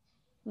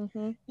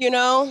 Mhm. you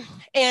know?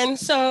 And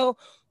so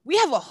we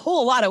have a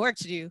whole lot of work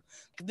to do.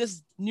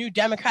 This new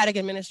Democratic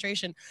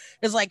administration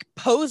is like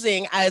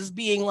posing as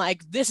being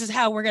like, this is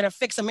how we're going to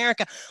fix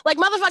America. Like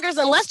motherfuckers,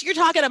 unless you're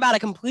talking about a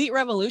complete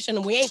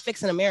revolution, we ain't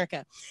fixing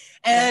America.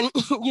 And,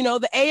 you know,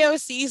 the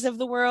AOCs of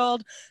the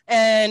world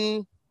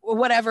and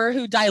whatever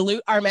who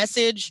dilute our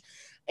message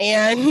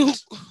and,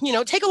 you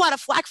know, take a lot of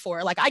flack for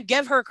her. Like I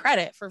give her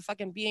credit for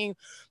fucking being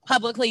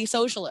publicly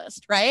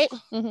socialist, right?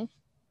 Mhm.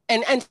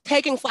 And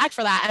taking flack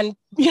for that. And,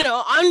 you know,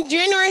 on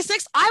January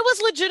 6th, I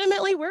was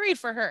legitimately worried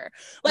for her.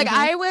 Like Mhm.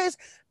 I was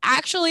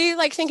actually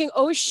like thinking,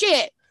 oh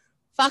shit,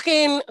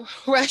 fucking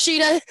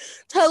Rashida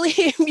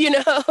Tlaib, you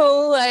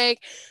know,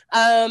 like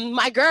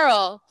my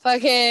girl,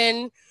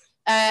 fucking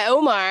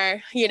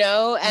Omar, you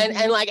know,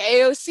 and like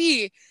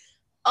AOC,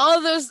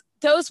 all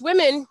those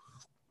women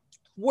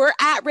were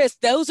at risk.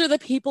 Those are the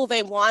people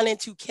they wanted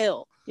to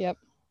kill. Yep.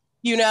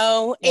 You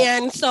know, Yep.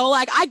 and so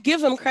like I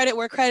give them credit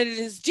where credit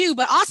is due,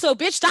 but also,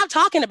 bitch, stop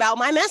talking about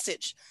my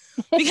message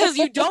because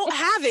you don't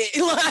have it.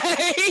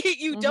 Like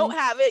you don't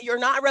have it. You're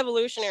not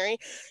revolutionary.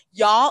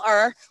 Y'all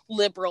are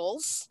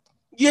liberals.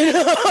 You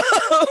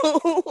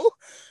know,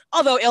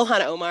 although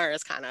Ilhan Omar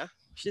is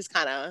she's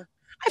kind of.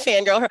 I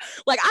fangirl her.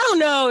 Like, I don't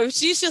know if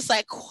she's just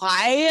like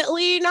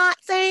quietly not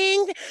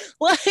saying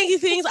like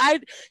things.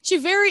 She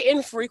very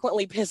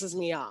infrequently pisses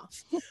me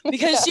off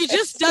because she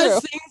just does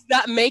things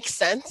that make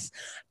sense,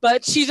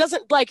 but she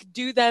doesn't like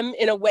do them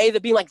in a way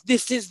that being like,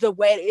 this is the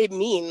way it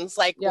means.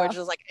 Like, which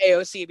is like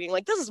AOC being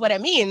like, this is what it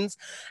means.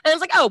 And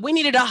it's like, oh, we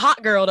needed a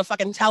hot girl to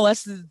fucking tell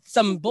us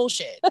some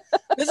bullshit.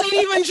 This ain't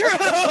even true.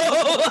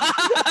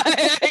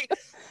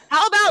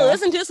 How about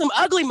listen to some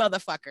ugly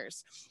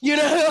motherfuckers, you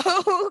know?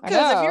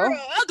 Because if you're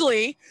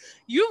ugly,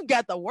 you've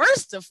got the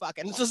worst of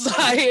fucking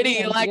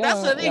society. Like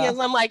that's the thing is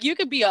I'm like, you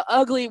could be an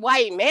ugly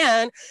white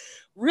man,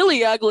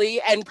 really ugly,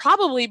 and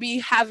probably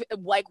have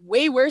like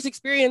way worse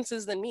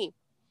experiences than me,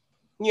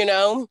 you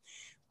know?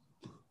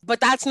 But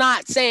that's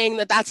not saying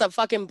that that's a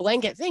fucking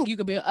blanket thing. You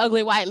could be an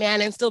ugly white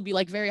man and still be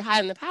like very high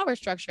in the power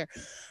structure.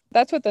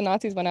 That's what the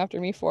Nazis went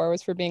after me for,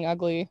 was for being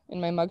ugly in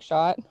my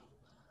mugshot.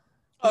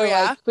 Oh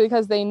yeah, like,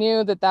 because they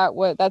knew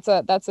that's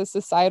a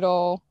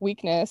societal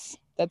weakness.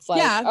 That's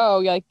like,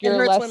 like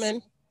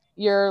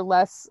you're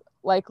less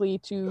likely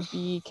to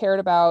be cared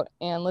about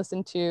and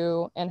listened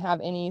to and have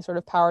any sort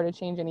of power to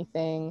change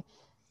anything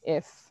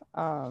if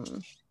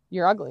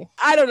you're ugly.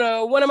 I don't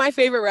know. One of my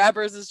favorite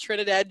rappers is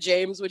Trinidad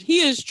James, which he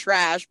is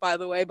trash, by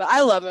the way, but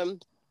I love him.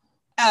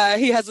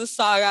 He has a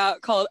song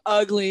out called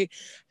Ugly,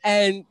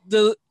 and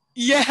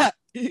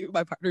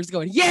my partner's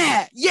going,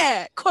 yeah,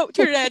 quote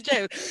Trinidad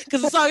James,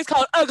 because the song is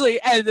called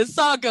Ugly, and the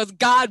song goes,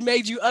 God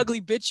made you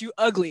ugly, bitch, you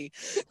ugly.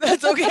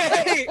 That's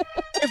okay.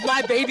 If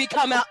my baby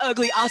come out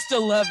ugly, I'll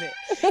still love it.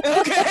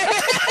 Okay.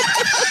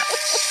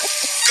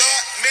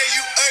 God made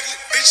you ugly,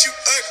 bitch, you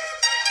ugly.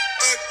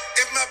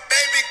 If my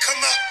baby come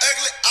out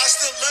ugly, I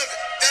still love it.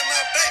 That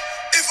my baby.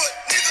 If a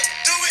nigga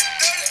do it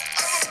dirty,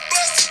 I'ma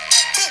bust it.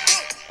 Boom,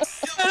 boom.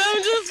 And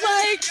I'm just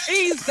like,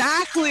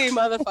 exactly,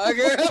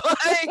 motherfucker.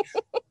 Like,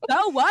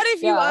 so what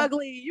if you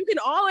ugly? You can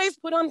always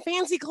put on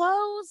fancy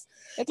clothes.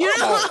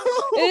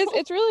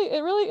 It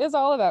really is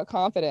all about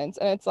confidence.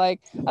 And it's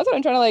like, that's what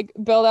I'm trying to like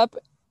build up.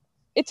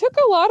 It took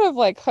a lot of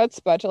like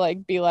chutzpah to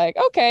like be like,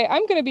 okay,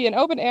 I'm gonna be an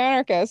open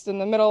anarchist in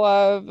the middle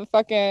of a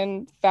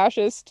fucking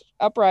fascist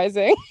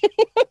uprising.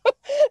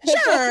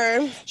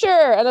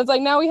 Sure. And it's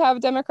like, now we have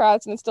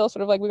Democrats, and it's still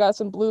sort of like we got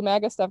some blue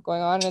MAGA stuff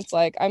going on, and it's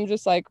like, I'm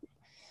just like,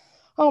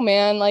 oh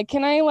man, like,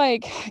 can I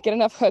like get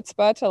enough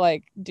chutzpah to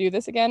like do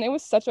this again? It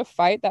was such a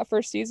fight. That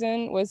first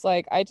season was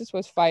like, I just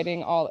was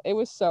fighting it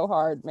was so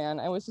hard, man.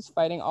 I was just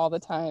fighting all the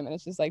time, and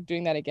it's just like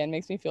doing that again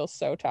makes me feel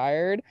so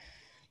tired.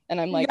 And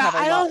I'm like,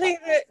 I don't think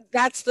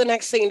that's the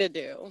next thing to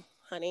do,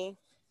 honey.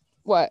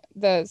 What?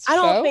 I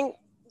don't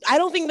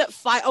think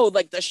that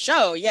like the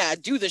show. Yeah,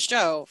 do the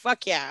show.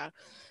 Fuck yeah.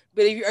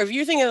 But if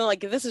you're thinking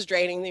like this is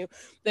draining you,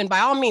 then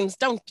by all means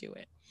don't do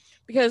it,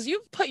 because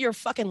you've put your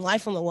fucking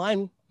life on the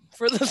line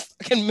for the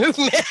fucking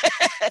movement.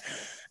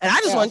 And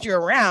I just want you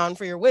around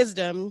for your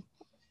wisdom.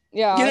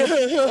 Yeah,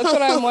 that's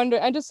what I'm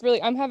wondering.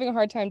 I'm having a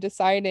hard time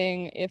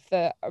deciding if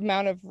the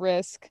amount of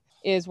risk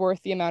is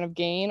worth the amount of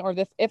gain, or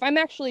if I'm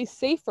actually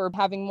safer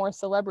having more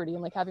celebrity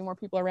and like having more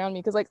people around me.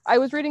 Because like I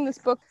was reading this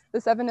book, The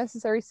 7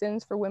 Necessary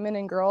Sins for Women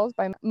and Girls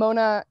by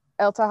Mona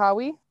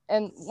Eltahawy,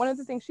 and one of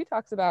the things she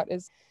talks about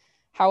is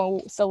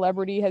how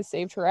celebrity has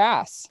saved her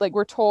ass. Like,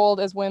 we're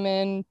told as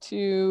women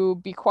to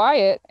be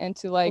quiet and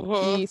to like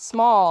be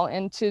small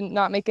and to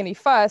not make any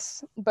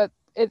fuss, but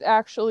it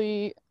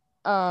actually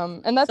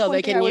and that's so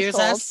they can use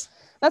us.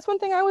 That's one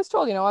thing I was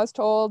told. I was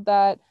told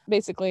that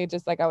basically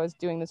just like I was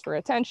doing this for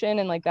attention,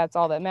 and like that's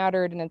all that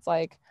mattered. And it's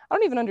like, I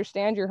don't even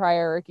understand your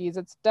hierarchies.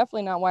 It's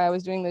definitely not why I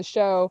was doing this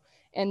show.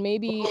 And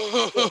maybe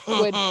it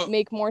would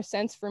make more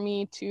sense for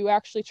me to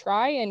actually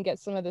try and get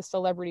some of the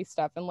celebrity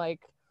stuff and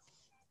like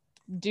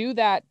do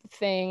that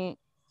thing,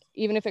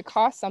 even if it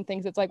costs something.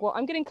 Because it's like, well,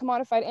 I'm getting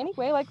commodified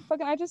anyway. Like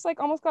fucking, I just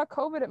like almost got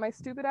COVID at my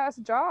stupid ass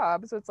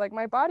job. So it's like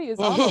my body is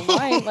on the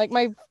line. Like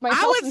my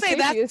I would say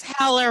that's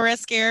hella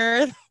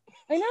riskier.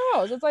 I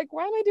know. So it's like,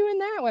 why am I doing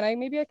that when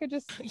maybe I could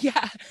just...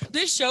 Yeah,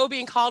 this show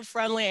being called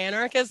Friendly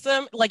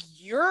Anarchism, like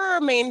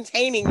you're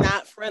maintaining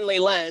that friendly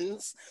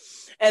lens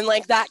and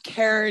like that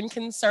care and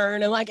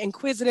concern and like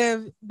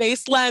inquisitive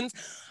based lens.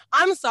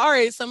 I'm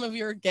sorry, some of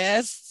your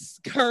guests,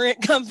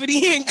 current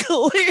company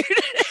included,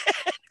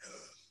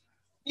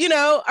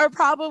 are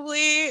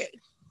probably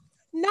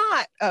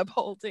not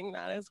upholding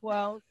that as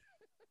well.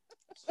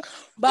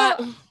 But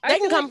they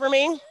can come for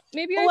me.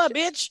 Maybe Pull up,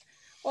 bitch.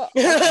 Well,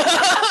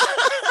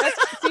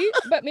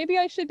 but maybe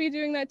I should be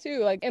doing that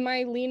too. Like, am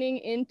I leaning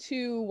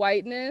into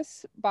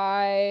whiteness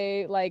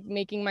by like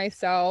making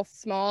myself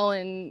small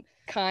and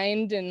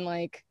kind and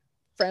like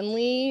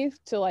friendly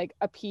to like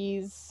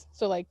appease,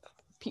 so like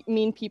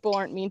mean people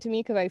aren't mean to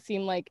me because I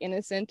seem like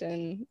innocent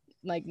and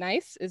like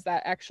nice? Is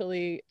that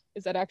actually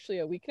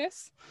a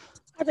weakness?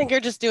 I think you're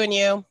just doing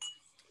you.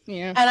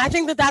 Yeah. And I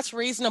think that that's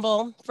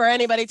reasonable for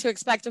anybody to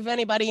expect of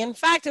anybody. In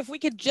fact, if we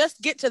could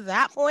just get to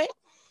that point,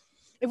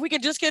 if we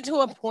could just get to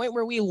a point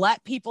where we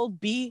let people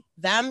be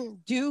them,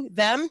 do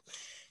them,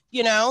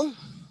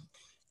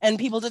 and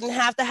people didn't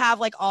have to have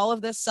like all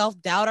of this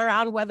self-doubt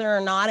around whether or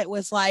not it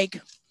was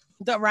like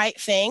the right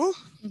thing,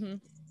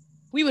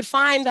 we would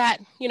find that,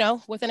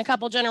 within a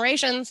couple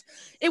generations,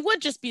 it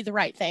would just be the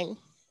right thing.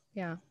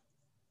 Yeah.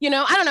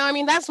 I don't know. I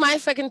mean, that's my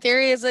fucking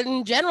theory, is that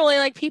generally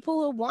like people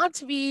who want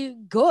to be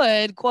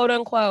good, quote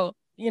unquote,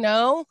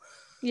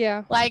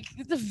 Yeah. Like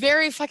the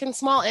very fucking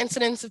small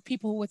incidence of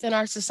people within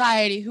our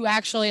society who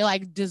actually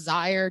like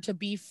desire to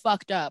be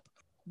fucked up,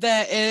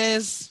 that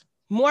is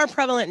more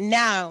prevalent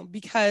now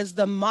because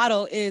the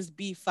model is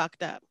be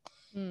fucked up.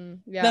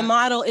 Yeah. The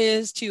model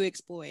is to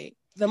exploit.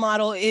 The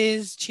model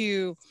is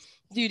to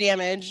do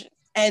damage.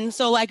 And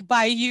so like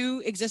by you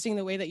existing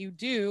the way that you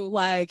do,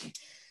 like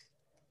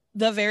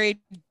the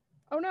very...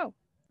 Oh no.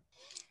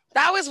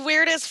 That was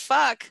weird as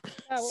fuck.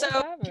 Yeah,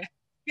 so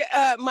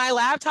my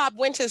laptop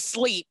went to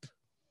sleep.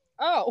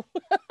 Oh.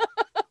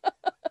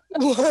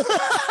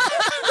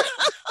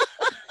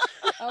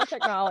 Oh,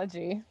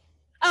 technology.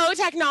 Oh,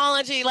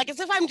 technology. Like, as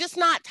if I'm just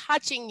not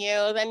touching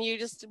you, then you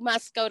just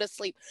must go to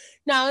sleep.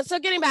 No, so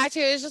getting back to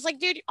it, it's just like,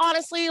 dude,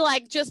 honestly,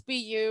 like, just be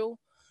you.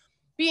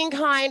 Being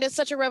kind is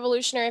such a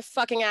revolutionary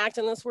fucking act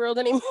in this world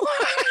anymore.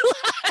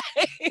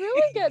 You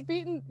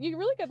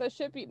really get the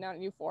shit beaten out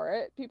of you for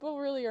it. People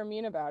really are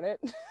mean about it.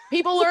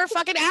 People are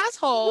fucking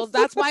assholes.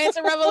 That's why it's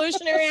a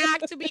revolutionary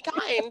act to be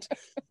kind.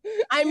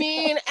 I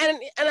mean, and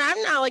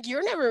I'm not like,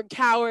 you're never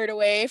cowered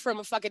away from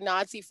a fucking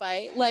Nazi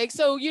fight. Like,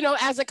 so, you know,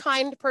 as a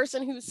kind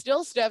person who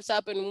still steps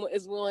up and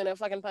is willing to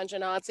fucking punch a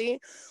Nazi,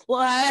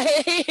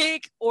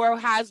 like, or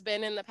has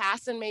been in the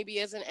past and maybe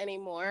isn't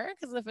anymore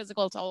because of the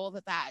physical toll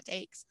that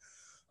takes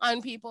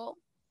on people.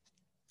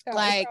 Yeah,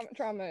 like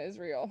trauma is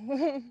real.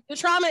 The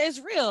trauma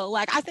is real.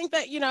 Like, I think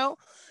that, you know,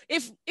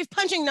 if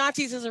punching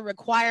Nazis is a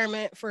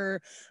requirement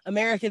for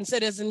American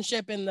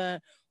citizenship in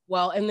the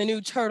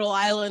new Turtle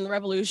Island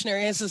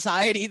Revolutionary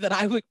Society that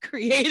I would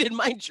create in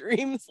my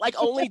dreams, like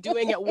only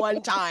doing it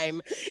one time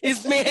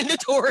is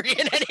mandatory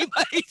in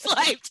anybody's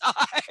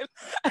lifetime.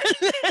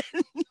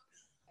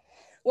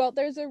 Well,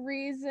 there's a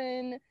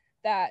reason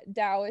that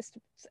Taoists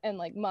and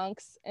like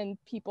monks and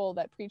people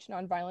that preach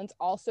nonviolence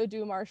also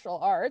do martial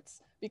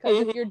arts,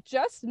 because if you're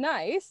just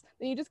nice,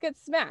 then you just get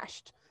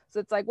smashed. So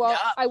it's like, well,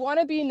 I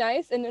want to be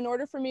nice, and in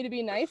order for me to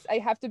be nice, I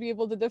have to be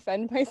able to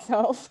defend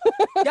myself.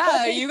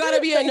 Yeah, you got to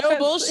be a no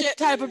bullshit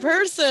type of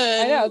person.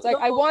 I know. It's like,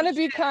 I want to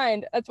be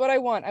kind. That's what I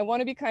want. I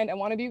want to be kind. I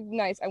want to be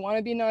nice. I want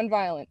to be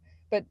nonviolent.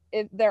 But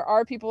if there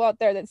are people out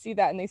there that see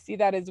that and they see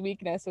that as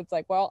weakness, it's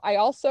like, well, I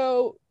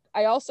also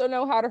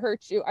know how to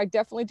hurt you. I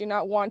definitely do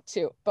not want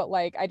to, but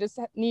like, I just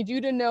need you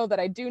to know that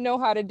I do know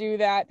how to do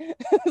that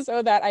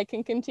so that I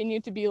can continue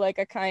to be like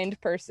a kind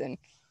person.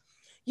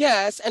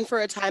 Yes, and for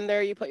a time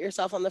there, you put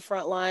yourself on the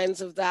front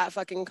lines of that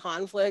fucking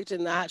conflict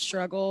and that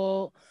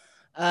struggle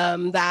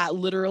that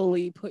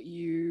literally put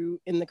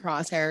you in the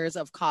crosshairs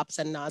of cops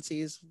and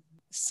Nazis.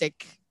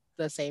 Sick,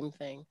 the same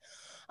thing.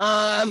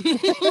 So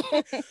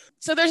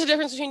there's a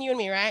difference between you and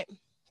me, right?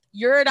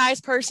 You're a nice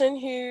person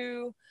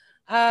who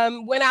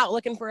went out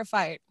looking for a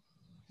fight,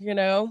 you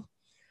know?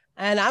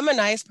 And I'm a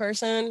nice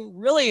person,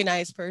 really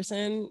nice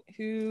person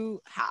who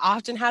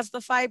often has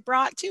the fight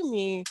brought to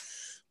me.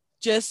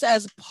 Just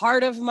as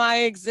part of my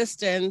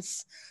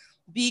existence,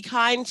 be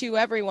kind to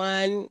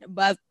everyone.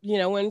 But, you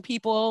know, when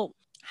people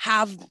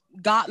have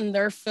gotten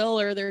their fill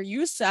or their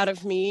use out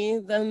of me,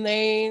 then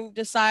they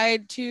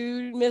decide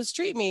to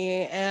mistreat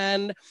me,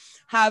 and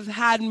have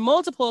had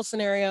multiple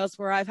scenarios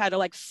where I've had to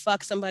like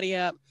fuck somebody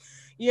up,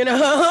 you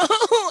know,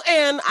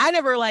 and I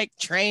never like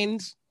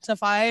trained to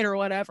fight or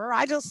whatever.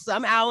 I just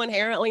somehow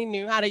inherently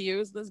knew how to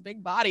use this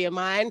big body of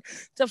mine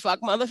to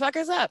fuck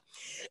motherfuckers up.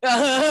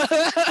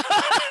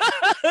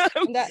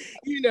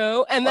 You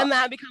know, and then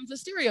that becomes a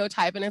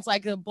stereotype, and it's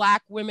like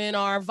Black women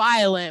are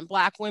violent,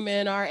 Black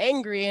women are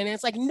angry, and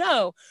it's like,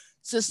 no,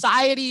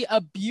 society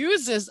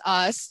abuses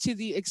us to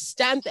the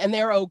extent, and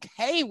they're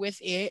okay with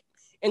it,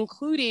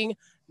 including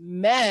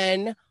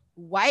men,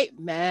 white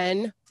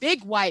men,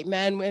 big white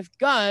men with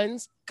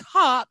guns,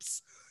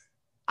 cops,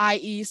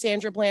 i.e.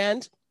 Sandra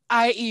Bland,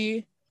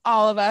 i.e.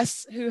 all of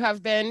us who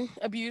have been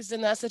abused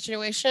in that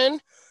situation.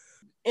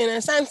 In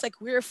a sense,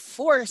 like, we're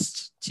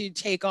forced to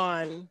take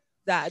on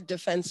that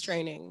defense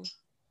training.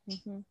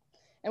 Mm-hmm.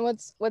 And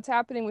what's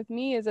happening with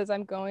me is, as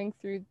I'm going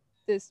through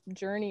this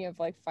journey of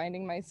like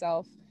finding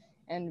myself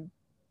and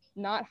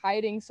not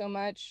hiding so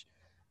much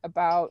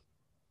about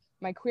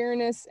my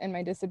queerness and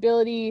my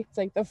disability, it's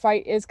like the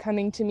fight is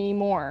coming to me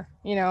more,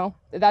 you know.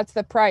 That's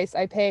the price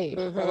I pay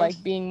for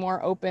like being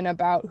more open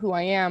about who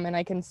I am. And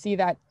I can see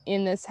that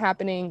in this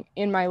happening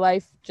in my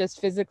life,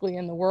 just physically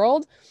in the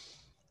world.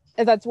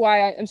 And that's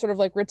why I'm sort of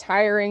like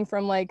retiring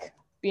from like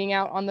being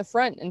out on the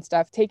front and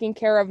stuff, taking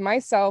care of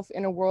myself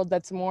in a world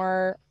that's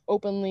more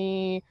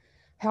openly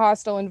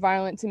hostile and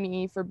violent to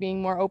me for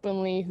being more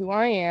openly who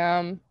I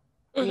am.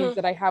 Means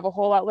that I have a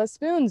whole lot less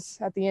spoons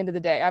at the end of the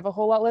day. I have a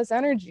whole lot less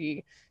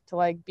energy to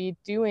like be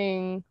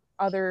doing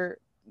other,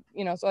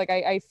 you know, so like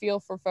I feel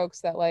for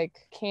folks that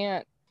like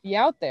can't be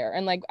out there.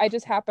 And like, I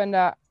just happen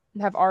to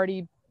have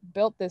already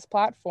built this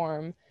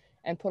platform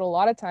and put a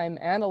lot of time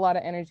and a lot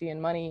of energy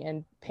and money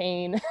and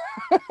pain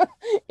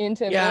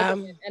into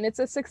building it. And it's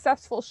a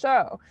successful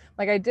show.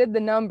 Like, I did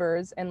the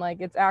numbers, and like,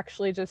 it's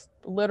actually just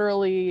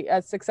literally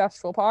a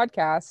successful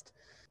podcast.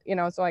 You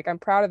know, so like, I'm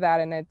proud of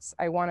that, and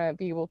I want to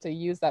be able to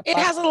use that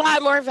platform. It has a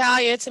lot more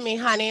value to me,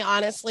 honey,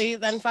 honestly,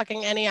 than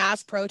fucking any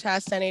ass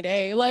protest any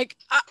day. Like,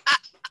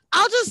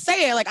 I'll just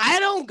say it. Like, I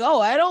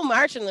don't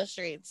march in the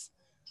streets.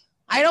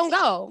 I don't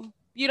go.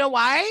 You know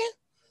why?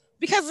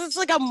 Because it's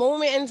like a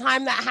moment in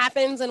time that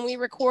happens, and we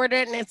record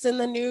it, and it's in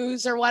the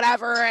news or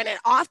whatever, and it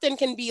often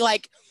can be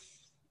like,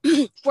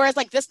 whereas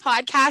like this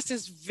podcast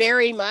is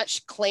very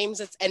much claims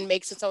its and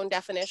makes its own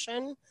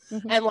definition,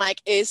 and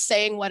like is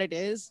saying what it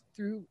is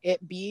through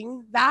it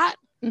being that.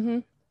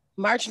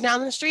 Marching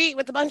down the street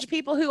with a bunch of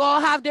people who all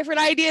have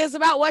different ideas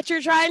about what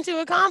you're trying to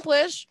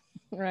accomplish,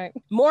 right,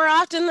 more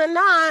often than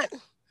not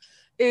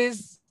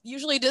is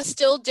usually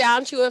distilled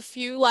down to a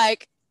few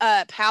like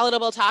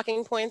palatable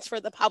talking points for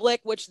the public,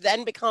 which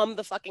then become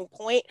the fucking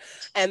point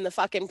and the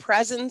fucking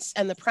presence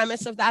and the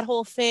premise of that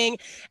whole thing.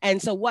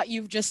 And so what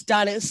you've just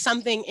done is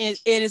something, it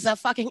is a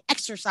fucking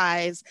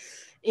exercise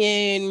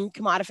in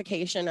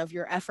commodification of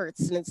your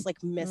efforts, and it's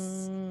like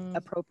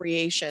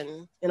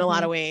misappropriation in a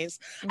lot of ways.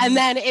 And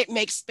then it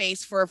makes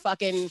space for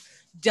fucking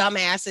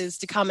dumbasses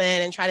to come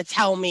in and try to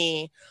tell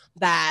me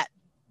that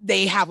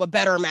they have a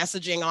better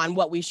messaging on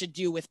what we should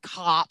do with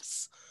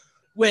cops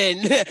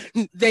when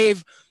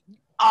they've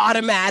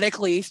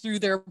automatically, through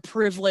their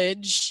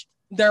privilege,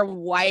 their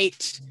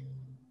white,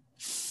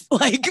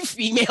 like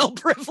female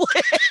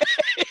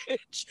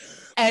privilege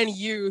and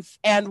youth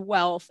and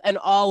wealth and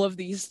all of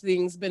these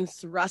things, been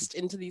thrust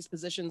into these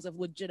positions of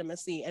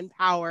legitimacy and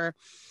power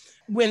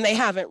when they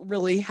haven't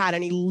really had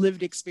any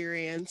lived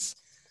experience.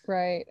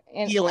 Right.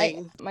 And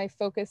healing. my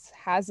focus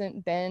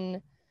hasn't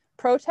been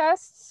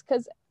protests,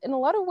 because in a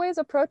lot of ways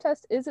a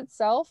protest is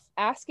itself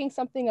asking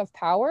something of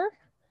power,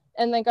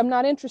 and like I'm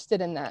not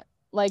interested in that.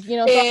 Like, you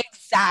know,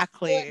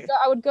 exactly.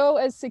 I would go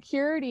as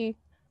security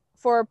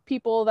for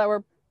people that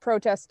were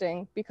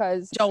protesting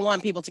because don't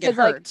want people to get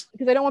hurt,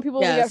 because I don't want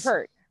people to get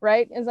hurt,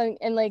 right?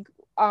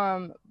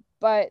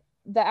 But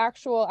the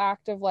actual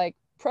act of like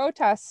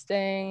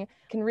protesting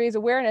can raise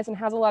awareness and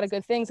has a lot of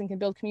good things and can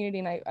build community,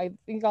 and I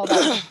think all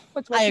that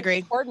what's agree.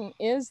 important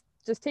is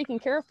just taking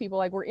care of people.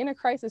 Like, we're in a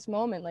crisis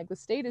moment, like the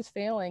state is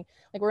failing,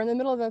 like we're in the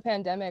middle of a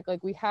pandemic,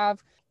 like we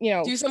have, you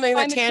know, do something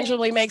that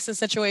tangibly makes the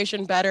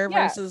situation better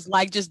versus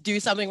like just do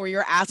something where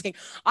you're asking.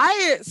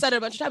 I said it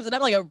a bunch of times, and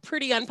I'm like a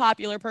pretty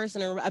unpopular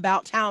person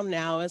about town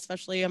now,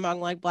 especially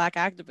among like Black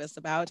activists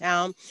about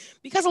town,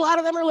 because a lot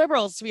of them are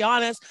liberals, to be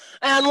honest,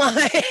 and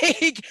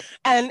like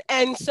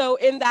and so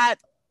in that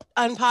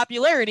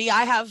unpopularity,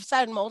 I have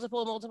said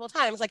multiple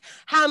times, like,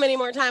 how many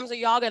more times are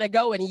y'all gonna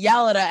go and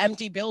yell at an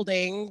empty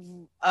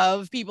building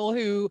of people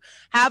who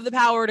have the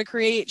power to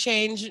create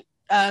change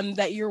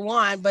that you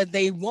want, but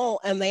they won't,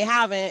 and they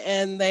haven't,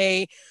 and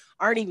they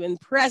aren't even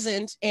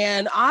present,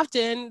 and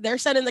often they're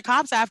sending the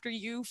cops after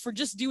you for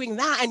just doing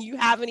that, and you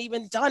haven't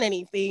even done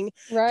anything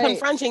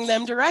confronting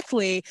them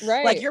directly.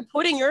 Like, you're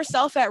putting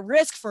yourself at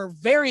risk for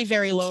very,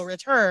 very low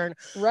return.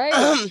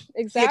 Exactly.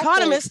 The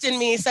economist in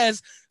me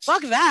says,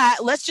 fuck that,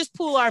 let's just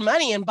pool our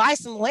money and buy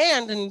some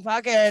land and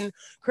fucking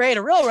create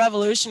a real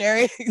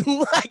revolutionary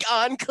like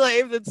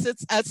enclave that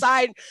sits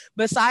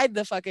beside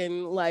the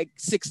fucking like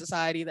sick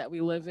society that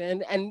we live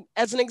in, and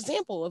as an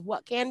example of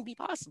what can be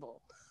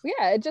possible.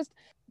 It just,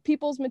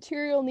 people's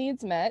material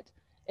needs met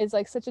is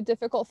like such a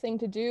difficult thing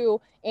to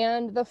do,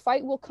 and the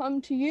fight will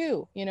come to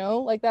you, you know,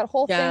 like that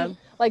whole thing,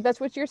 like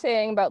that's what you're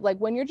saying about like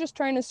when you're just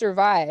trying to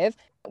survive,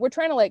 we're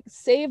trying to like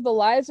save the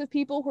lives of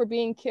people who are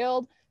being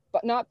killed,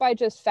 but not by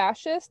just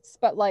fascists,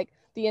 but like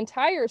the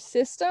entire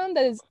system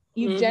that is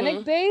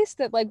eugenic based,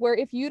 that like where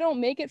if you don't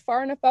make it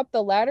far enough up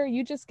the ladder,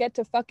 you just get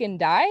to fucking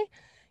die.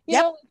 You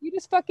know, you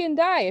just fucking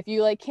die if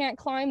you like can't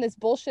climb this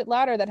bullshit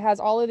ladder that has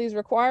all of these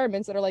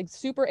requirements that are like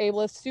super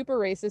ableist, super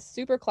racist,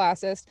 super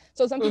classist.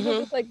 So some people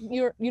just like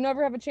you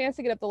never have a chance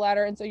to get up the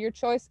ladder, and so your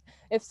choice,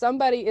 if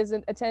somebody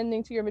isn't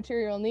attending to your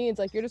material needs,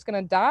 like you're just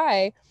gonna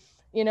die.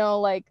 You know,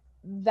 like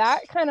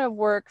that kind of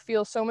work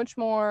feels so much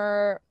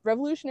more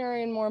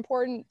revolutionary and more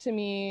important to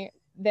me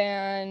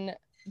than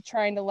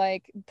trying to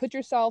like put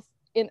yourself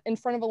in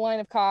front of a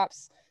line of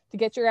cops to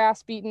get your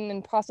ass beaten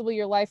and possibly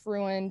your life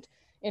ruined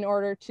in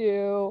order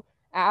to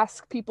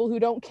ask people who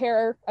don't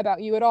care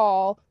about you at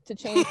all to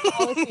change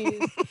policies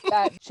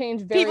that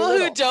change very people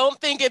little. Who don't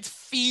think it's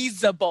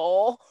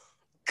feasible.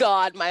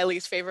 God, my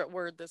least favorite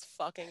word this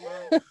fucking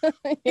month.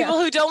 People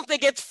who don't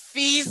think it's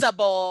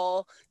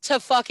feasible to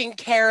fucking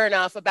care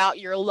enough about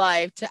your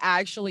life to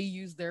actually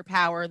use their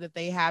power that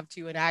they have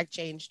to enact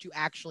change to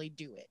actually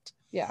do it.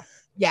 Yeah.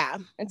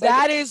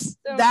 That is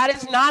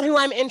not who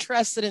I'm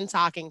interested in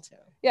talking to.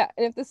 Yeah,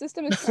 and if the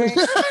system is trying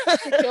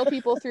to kill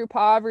people through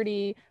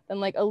poverty, then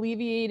like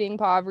alleviating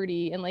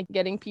poverty and like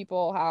getting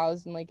people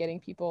housed and like getting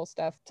people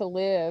stuff to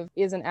live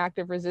is an act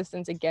of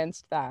resistance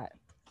against that,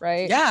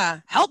 right?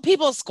 Yeah, help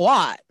people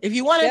squat. If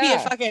you want to be a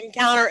fucking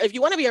if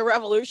you want to be a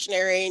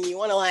revolutionary and you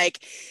want to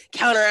like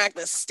counteract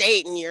the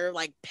state and you're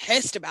like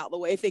pissed about the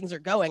way things are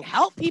going,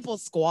 help people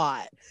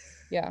squat.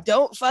 Yeah.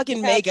 Don't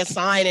fucking make a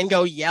sign and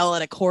go yell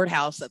at a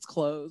courthouse that's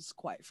closed,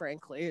 quite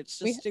frankly. It's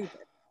just stupid.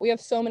 We have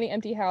so many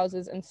empty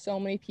houses and so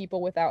many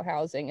people without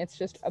housing. It's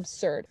just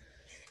absurd.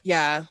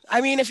 Yeah.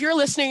 I mean, if you're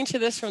listening to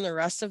this from the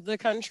rest of the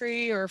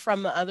country or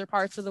from the other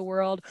parts of the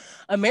world,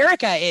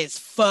 America is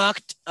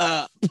fucked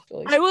up.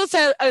 I will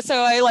say, so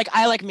I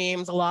like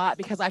memes a lot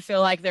because I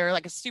feel like they're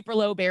like a super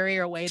low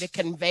barrier way to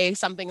convey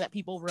something that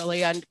people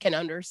really can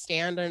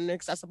understand on an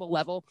accessible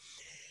level.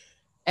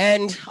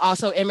 And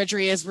also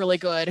imagery is really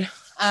good.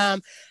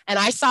 And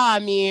I saw a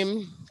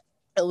meme.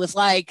 It was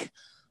like,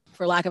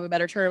 for lack of a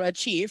better term,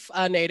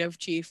 a native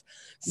chief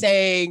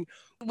saying,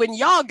 when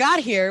y'all got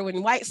here,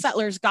 when white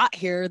settlers got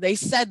here, they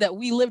said that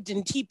we lived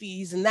in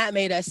teepees and that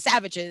made us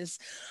savages.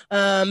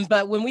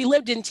 But when we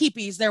lived in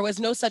teepees, there was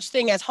no such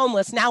thing as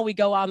homeless. Now we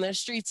go on the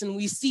streets and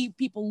we see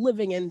people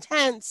living in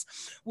tents,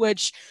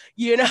 which,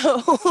 you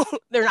know,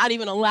 they're not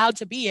even allowed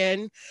to be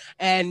in.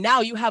 And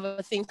now you have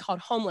a thing called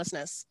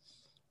homelessness.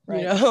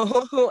 Right. You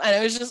know,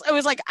 and it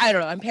was like, I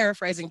don't know, I'm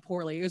paraphrasing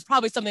poorly. It was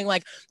probably something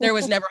like, there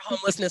was never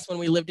homelessness when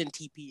we lived in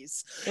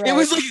teepees. Right. It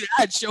was like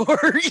that,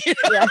 sure. You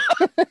know?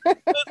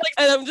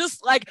 And I'm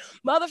just like,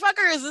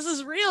 motherfuckers, this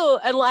is real.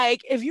 And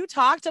like, if you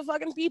talk to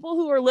fucking people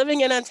who are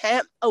living in a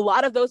tent, a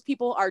lot of those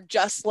people are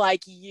just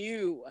like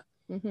you.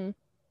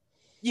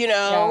 You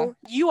know,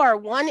 you are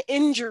one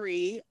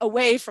injury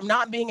away from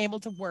not being able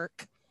to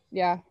work.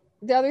 Yeah.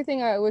 The other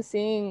thing I was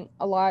seeing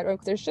a lot,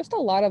 there's just a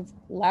lot of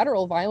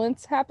lateral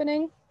violence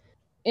happening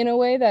in a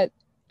way that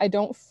I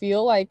don't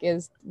feel like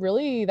is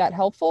really that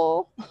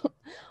helpful.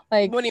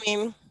 Like, what do you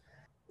mean?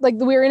 Like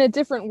we're in a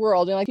different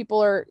world, and like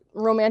people are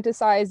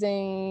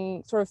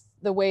romanticizing sort of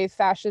the way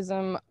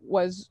fascism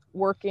was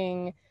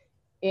working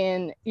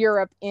in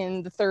Europe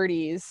in the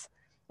 30s.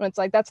 And it's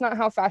like, that's not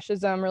how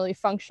fascism really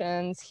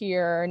functions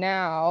here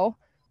now.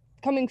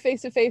 Coming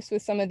face to face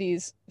with some of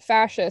these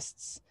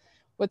fascists,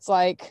 it's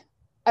like,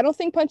 I don't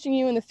think punching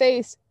you in the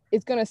face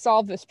is going to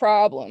solve this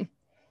problem.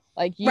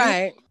 Like you,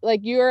 right. Like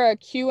you're a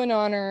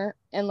QAnoner,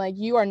 and like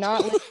you are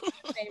not living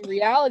the same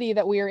reality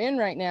that we are in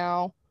right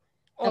now.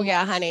 Oh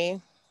yeah,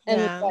 honey. And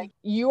yeah. like,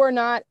 you are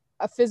not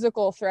a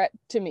physical threat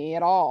to me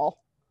at all.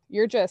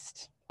 You're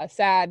just a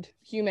sad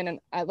human,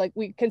 and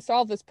we can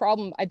solve this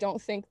problem. I don't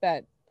think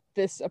that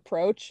this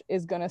approach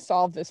is going to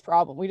solve this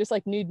problem. We just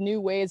like need new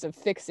ways of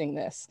fixing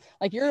this.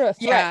 Like, you're a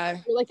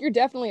threat. Yeah. You're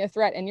definitely a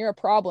threat, and you're a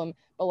problem.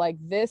 But like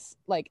this,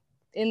 like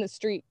in the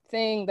street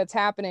thing that's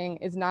happening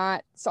is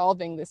not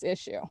solving this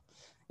issue.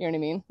 You know what I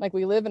mean? Like,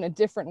 we live in a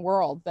different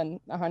world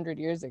than 100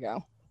 years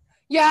ago.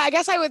 Yeah, I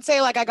guess I would say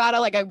like I got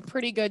a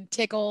pretty good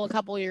tickle a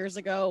couple years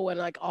ago when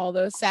like all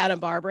those Santa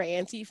Barbara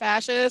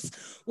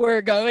anti-fascists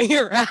were going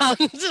around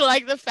to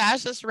like the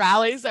fascist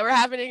rallies that were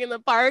happening in the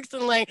parks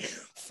and like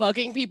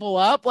fucking people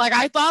up. Like,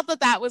 I thought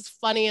that was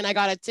funny and I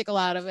got a tickle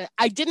out of it.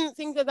 I didn't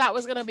think that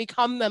was going to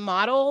become the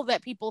model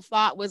that people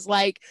thought was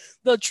like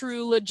the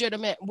true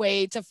legitimate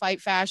way to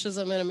fight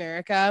fascism in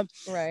America.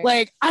 Right.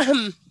 Like,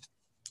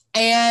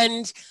 and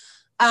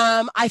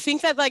I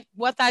think that like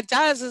what that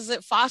does is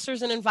it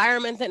fosters an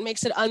environment that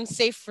makes it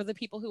unsafe for the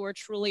people who are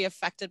truly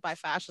affected by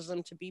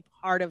fascism to be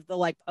part of the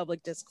like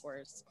public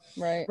discourse.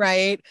 Right.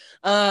 Right.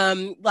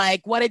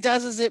 Like what it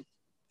does is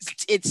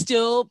it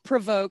still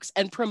provokes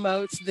and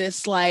promotes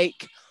this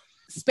like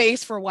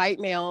space for white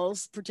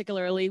males,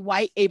 particularly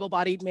white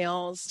able-bodied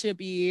males, to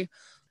be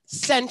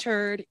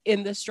centered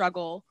in the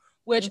struggle,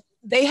 which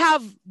they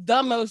have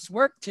the most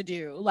work to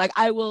do. Like,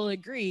 I will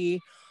agree.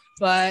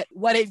 But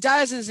what it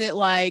does is it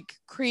like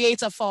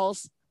creates a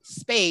false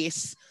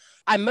space.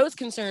 I'm most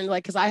concerned,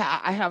 like, because I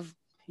have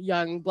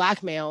young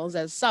Black males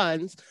as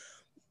sons,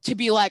 to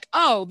be like,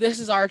 oh, this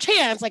is our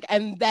chance. Like,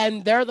 and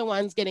then they're the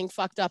ones getting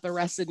fucked up,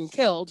 arrested, and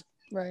killed.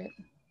 Right.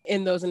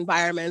 In those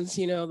environments,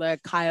 you know, the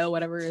Kyle,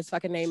 whatever his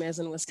fucking name is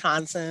in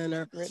Wisconsin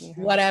or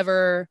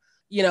whatever,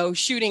 you know,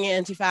 shooting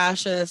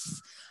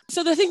anti-fascists.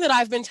 So the thing that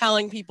I've been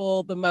telling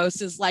people the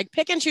most is like,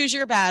 pick and choose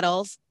your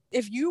battles.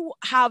 If you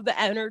have the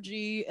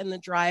energy and the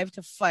drive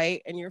to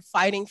fight, and you're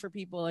fighting for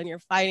people, and you're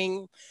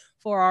fighting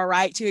for our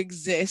right to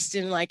exist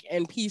in like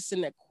in peace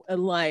and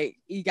like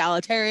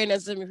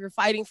egalitarianism, if you're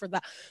fighting for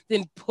that,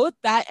 then put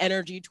that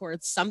energy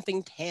towards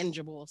something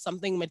tangible,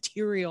 something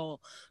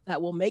material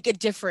that will make a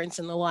difference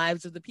in the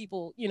lives of the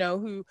people, you know,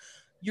 who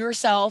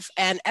yourself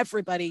and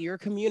everybody, your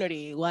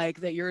community, like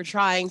that you're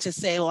trying to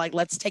say, like,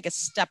 let's take a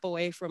step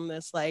away from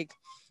this like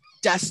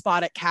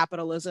despotic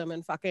capitalism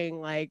and fucking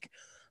like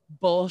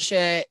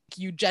bullshit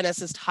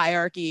eugenicist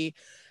hierarchy,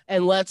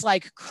 and let's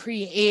like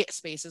create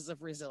spaces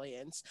of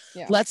resilience.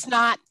 Let's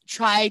not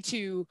try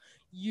to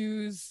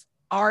use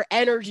our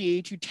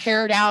energy to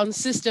tear down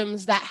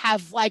systems that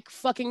have like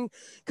fucking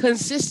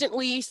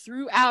consistently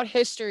throughout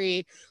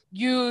history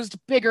used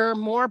bigger,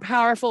 more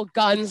powerful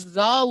guns,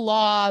 the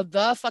law,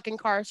 the fucking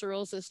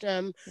carceral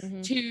system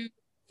to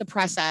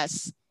suppress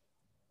us.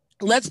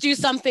 Let's do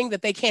something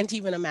that they can't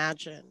even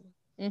imagine.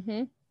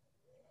 You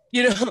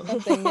know,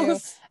 something new.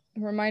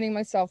 I'm reminding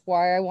myself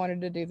why I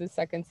wanted to do the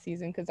second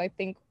season, because I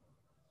think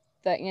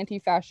the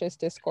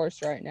anti-fascist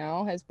discourse right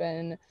now has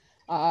been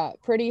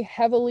pretty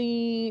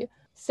heavily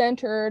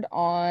centered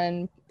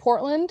on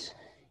Portland,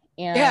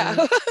 and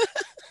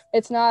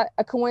it's not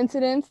a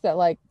coincidence that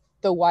like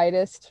the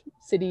widest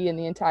city in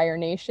the entire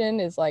nation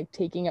is like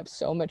taking up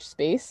so much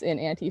space in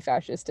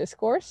anti-fascist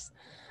discourse.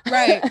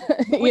 Right.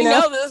 We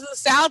know this, the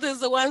South is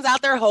the ones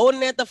out there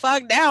holding it the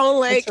fuck down.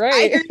 Like, that's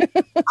right.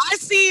 I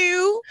see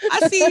you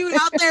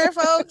out there,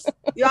 folks.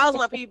 Y'all's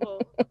my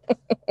people.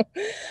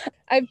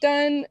 I've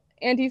done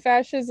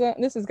anti-fascism.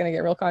 This is going to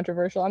get real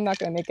controversial. I'm not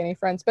going to make any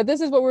friends, but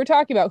this is what we're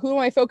talking about. Who am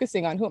I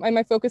focusing on? Who am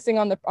I focusing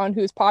on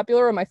who's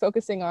popular? Or am I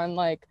focusing on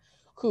like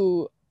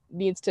who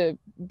needs to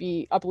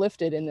be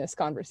uplifted in this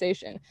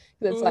conversation?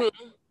 Because it's like,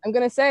 I'm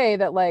going to say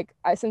that like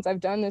since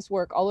I've done this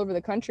work all over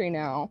the country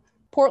now,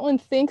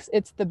 Portland thinks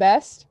it's the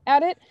best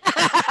at it.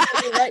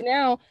 Right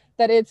now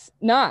that it's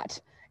not.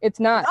 It's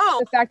not. No.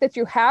 The fact that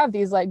you have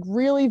these like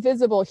really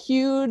visible,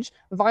 huge,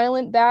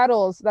 violent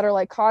battles that are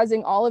like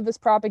causing all of this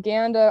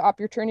propaganda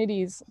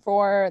opportunities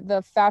for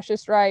the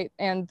fascist right.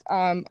 And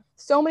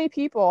so many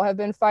people have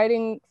been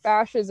fighting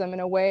fascism in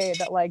a way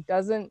that like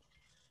doesn't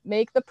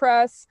make the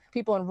press.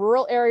 People in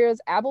rural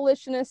areas,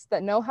 abolitionists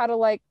that know how to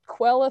like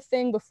quell a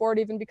thing before it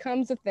even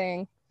becomes a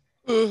thing.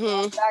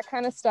 That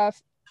kind of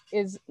stuff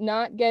is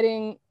not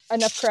getting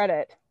enough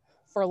credit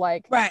for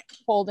like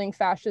holding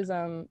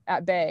fascism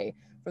at bay.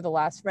 for the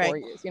last 4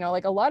 Right. years. You know,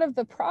 like a lot of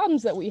the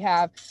problems that we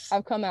have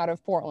come out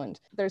of Portland.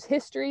 There's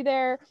history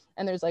there,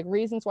 and there's like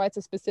reasons why it's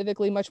a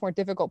specifically much more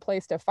difficult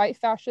place to fight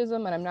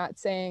fascism. And I'm not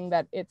saying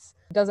that it's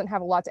doesn't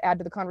have a lot to add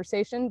to the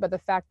conversation, but the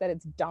fact that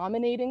it's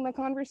dominating the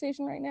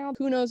conversation right now,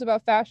 who knows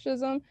about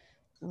fascism?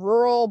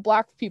 Rural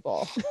Black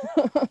people,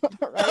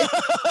 right?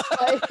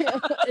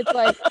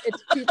 Like,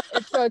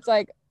 it's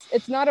like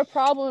it's not a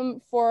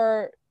problem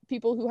for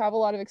people who have a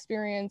lot of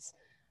experience,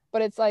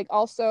 but it's like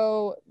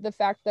also the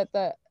fact that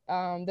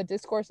the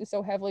discourse is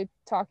so heavily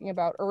talking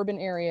about urban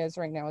areas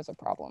right now is a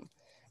problem.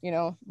 You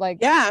know, like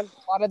Yeah.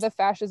 a lot of the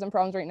fascism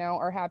problems right now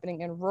are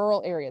happening in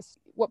rural areas.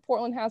 What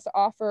Portland has to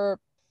offer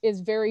is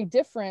very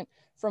different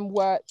from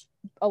what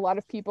a lot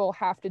of people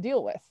have to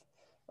deal with,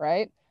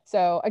 right?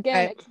 So again,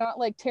 Right. it's not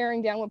like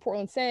tearing down what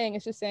Portland's saying.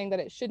 It's just saying that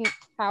it shouldn't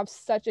have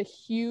such a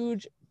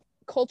huge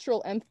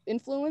cultural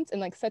influence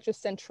and like such a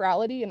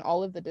centrality in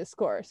all of the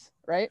discourse,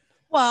 right?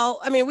 Well,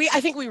 I mean,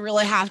 I think we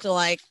really have to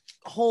like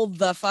hold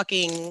the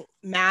fucking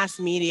mass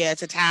media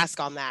to task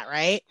on that,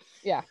 right?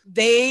 Yeah.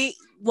 They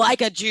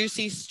like a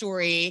juicy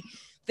story.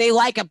 They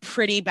like a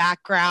pretty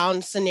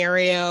background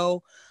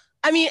scenario.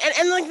 I mean,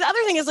 and like the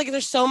other thing is like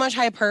there's so much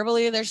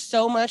hyperbole, there's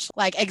so much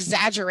like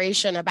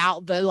exaggeration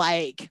about the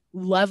like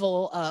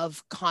level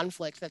of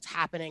conflict that's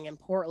happening in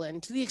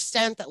Portland, to the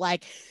extent that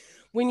like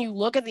when you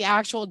look at the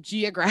actual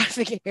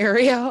geographic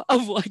area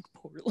of like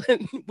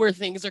Portland where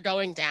things are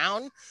going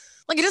down,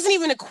 like it doesn't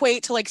even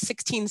equate to like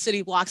 16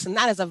 city blocks, and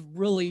that is a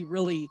really,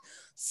 really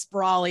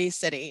sprawly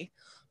city,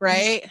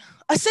 right?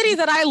 A city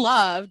that I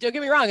love, don't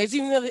get me wrong, it's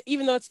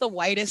even though it's the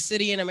whitest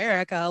city in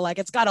America, like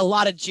it's got a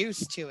lot of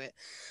juice to it.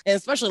 And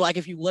especially like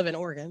if you live in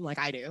Oregon, like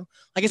I do,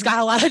 like it's got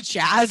a lot of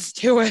jazz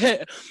to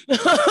it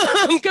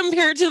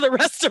compared to the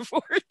rest of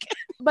Oregon.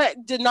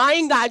 But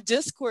denying that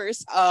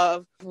discourse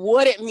of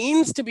what it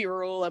means to be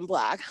rural and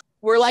Black,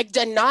 we're like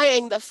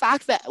denying the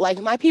fact that like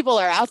my people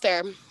are out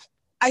there.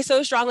 I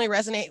so strongly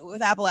resonate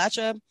with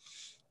Appalachia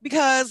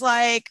because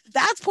like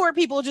that's poor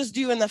people just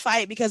doing the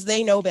fight because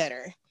they know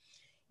better,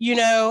 you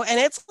know, and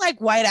it's like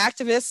white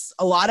activists,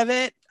 a lot of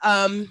it.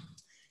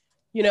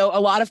 You know,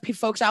 a lot of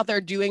folks out there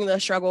doing the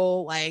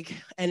struggle, like,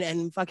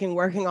 and fucking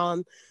working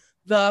on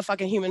the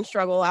fucking human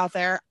struggle out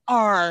there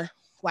are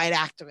white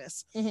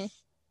activists. Mm-hmm.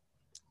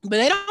 But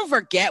they don't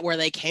forget where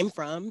they came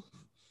from.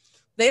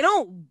 They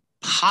don't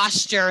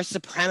posture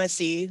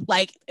supremacy,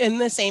 like in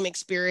the same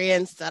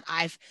experience that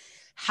I've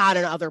had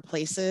in other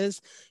places,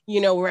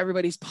 you know, where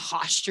everybody's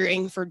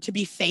posturing to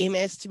be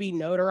famous, to be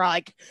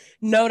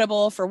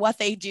notable for what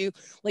they do.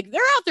 Like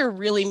they're out there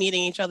really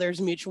meeting each other's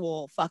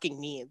mutual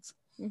fucking needs.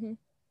 Mm-hmm.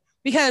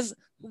 Because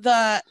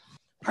the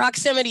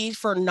proximity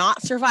for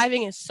not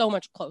surviving is so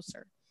much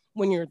closer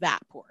when you're that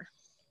poor.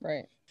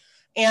 Right.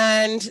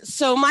 And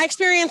so my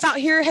experience out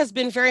here has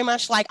been very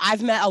much like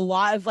I've met a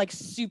lot of like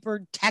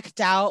super decked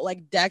out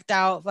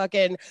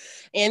fucking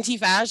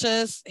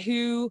anti-fascists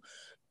who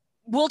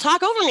will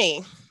talk over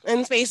me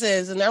in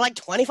spaces. And they're like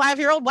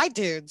 25-year-old white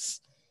dudes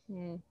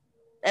and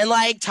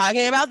like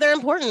talking about their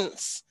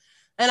importance.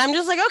 And I'm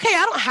just like, okay,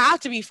 I don't have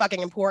to be fucking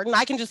important.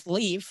 I can just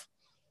leave.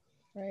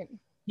 Right.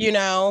 You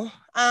know,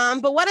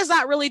 but what does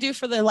that really do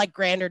for the like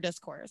grander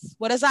discourse?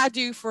 What does that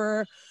do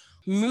for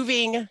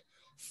moving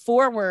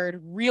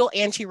forward real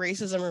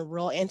anti-racism or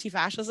real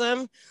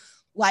anti-fascism?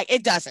 Like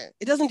it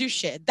doesn't do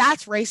shit.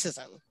 That's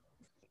racism.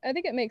 I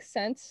think it makes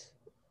sense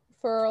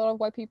for a lot of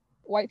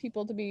white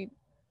people to be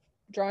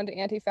drawn to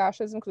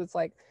anti-fascism because it's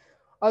like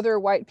other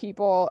white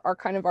people are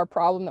kind of our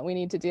problem that we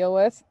need to deal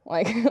with.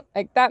 Like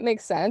that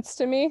makes sense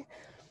to me,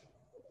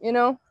 you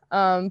know,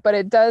 but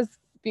it does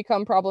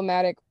become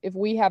problematic if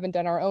we haven't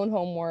done our own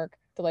homework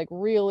to like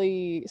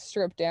really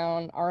strip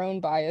down our own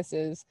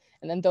biases,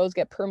 and then those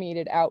get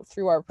permeated out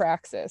through our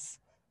praxis,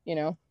 you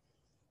know.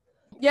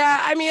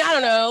 Yeah, I mean, I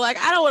don't know, like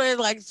I don't want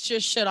to like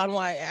just shit on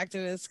white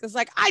activists because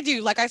like I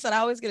do, like I said, I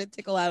always get a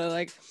tickle out of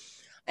like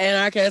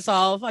anarchists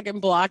all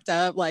fucking blocked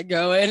up, like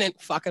going and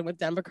fucking with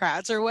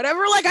Democrats or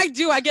whatever. Like I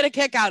get a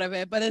kick out of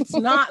it, but it's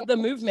not the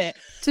movement.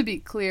 To be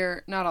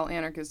clear, not all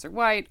anarchists are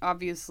white,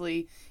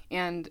 obviously,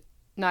 and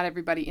not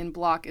everybody in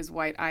Block is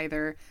white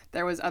either.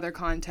 There was other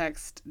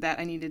context that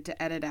I needed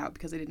to edit out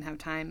because I didn't have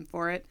time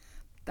for it.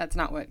 That's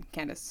not what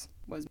Candace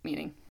was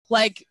meaning.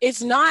 Like,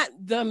 it's not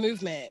the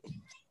movement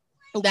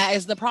that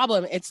is the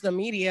problem. It's the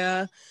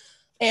media.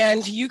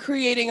 And you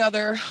creating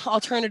other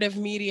alternative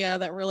media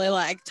that really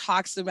like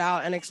talks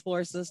about and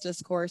explores this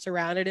discourse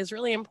around it is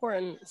really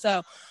important.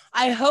 So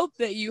I hope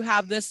that you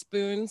have the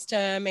spoons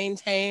to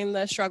maintain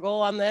the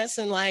struggle on this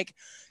and like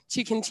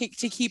to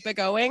keep it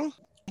going.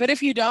 But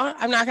if you don't,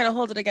 I'm not going to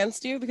hold it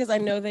against you because I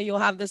know that you'll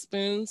have the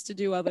spoons to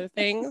do other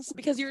things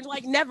because you're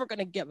like never going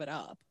to give it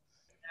up.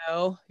 You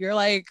know, you're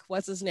like,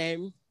 what's his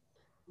name?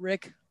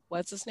 Rick,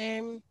 what's his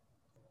name?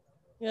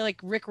 You're like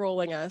Rick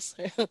rolling us.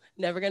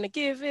 Never going to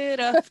give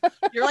it up.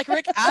 You're like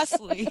Rick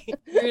Astley.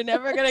 You're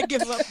never going to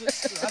give up the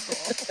struggle.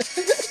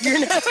 You're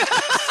never...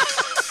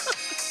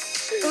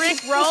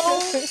 Rick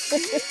roll.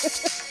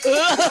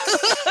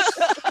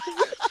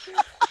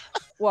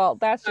 Well,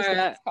 that's just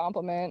a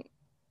compliment.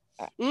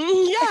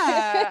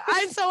 Yeah, I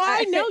And so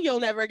I know you'll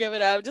never give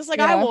it up, just like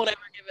I won't ever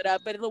give it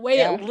up. But the way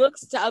it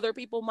looks to other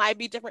people might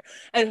be different.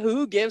 And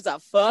who gives a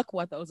fuck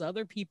what those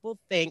other people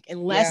think,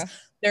 unless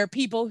they're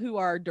people who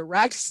are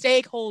direct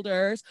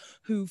stakeholders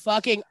who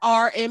fucking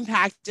are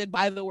impacted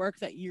by the work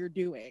that you're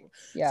doing.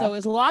 So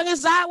as long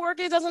as that work,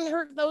 it doesn't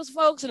hurt those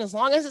folks, and as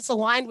long as it's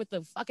aligned with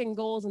the fucking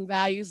goals and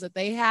values that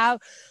they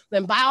have,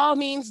 then by all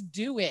means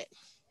do it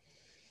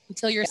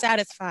until you're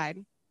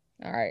satisfied.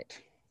 All right.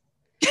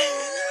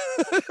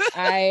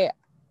 I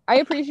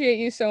appreciate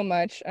you so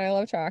much. I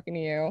love talking to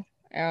you.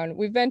 And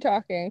we've been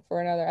talking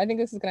for another, I think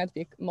this is going to have to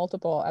be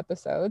multiple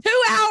episodes.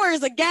 2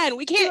 hours again.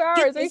 We can't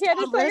 2 hours. We can't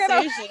just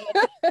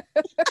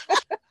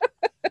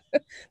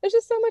There's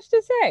just so much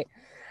to say.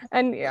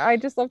 And I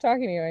just love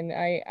talking to you.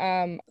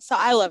 And so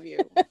I love you.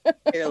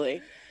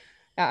 Really.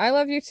 I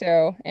love you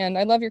too. And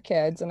I love your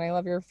kids and I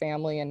love your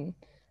family. And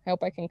I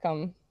hope I can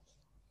come.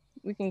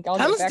 We can all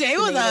come stay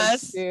with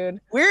us,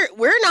 dude.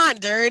 We're not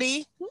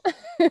dirty.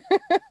 We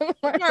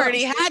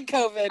already had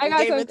COVID and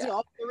gave it to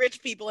all the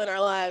rich people in our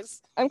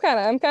lives. I'm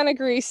kind of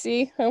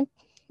greasy.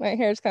 My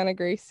hair's kind of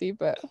greasy,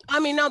 but I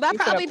mean, no, that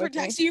probably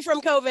protects you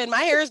from COVID.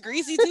 My hair is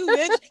greasy too,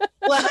 bitch.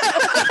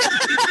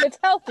 It's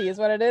healthy, is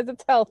what it is.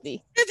 It's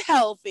healthy. It's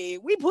healthy.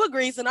 We put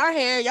grease in our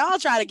hair. Y'all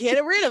try to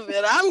get rid of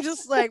it. I'm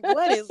just like,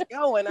 what is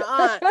going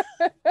on?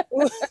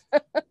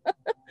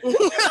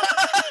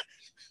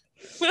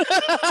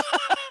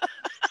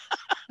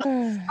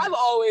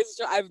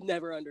 I've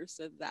never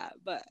understood that,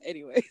 but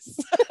anyways.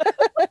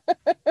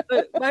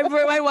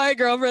 my white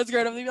girlfriend's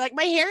grown up and be like,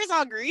 my hair is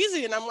all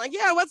greasy, and I'm like,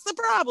 yeah, what's the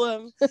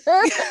problem?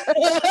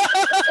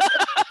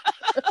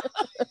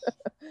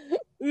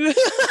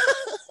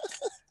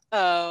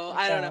 Oh,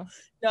 I don't know.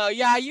 No,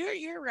 yeah,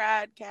 you're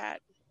rad,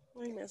 Kat.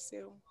 I miss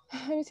you.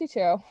 I miss you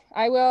too.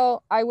 I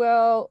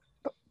will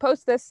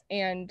post this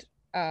and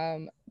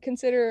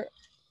consider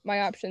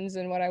my options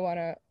and what I want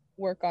to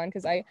work on,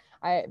 because I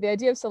the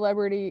idea of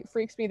celebrity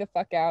freaks me the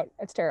fuck out.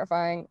 It's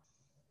terrifying.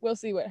 We'll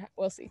see what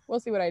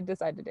I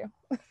decide to do.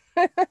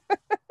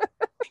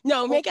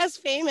 No, make us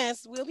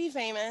famous. We'll be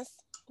famous.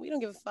 We don't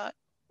give a fuck.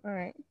 All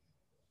right.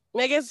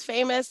 Make us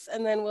famous,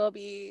 and then we'll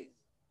be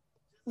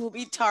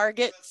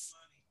targets.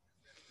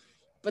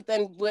 But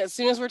then as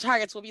soon as we're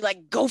targets, we'll be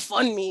like,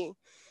 GoFundMe.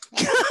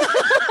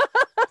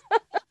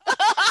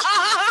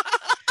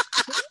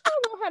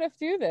 How to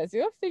do this.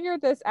 You'll figure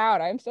this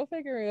out. I'm still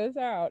figuring this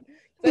out.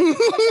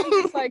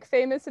 It's like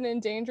famous and in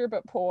danger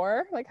but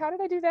poor. Like, how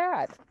did I do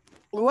that?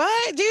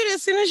 What, dude?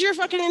 As soon as you're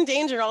fucking in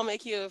danger, I'll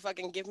make you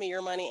fucking give me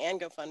your money and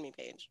GoFundMe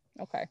page.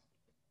 Okay.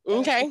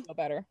 Feel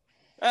better.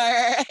 All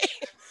right.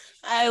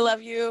 I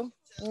love you.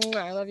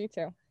 I love you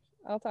too.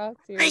 I'll talk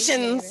to you.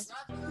 Congratulations.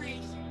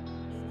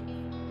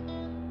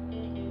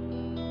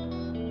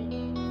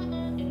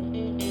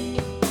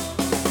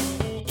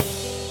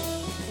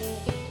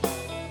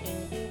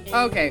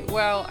 Okay,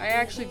 well, I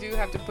actually do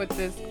have to put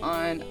this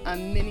on a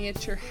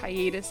miniature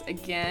hiatus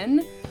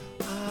again,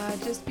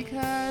 just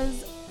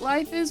because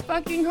life is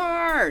fucking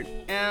hard,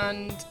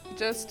 and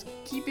just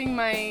keeping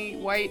my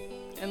white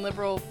and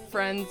liberal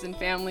friends and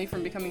family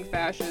from becoming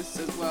fascists,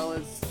 as well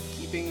as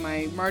keeping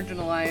my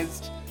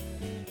marginalized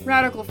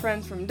radical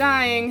friends from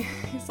dying,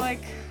 is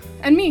like,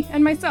 and me,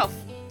 and myself,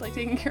 like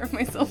taking care of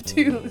myself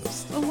too. It's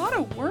just a lot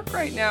of work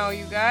right now,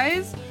 you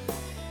guys.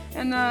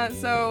 And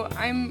so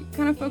I'm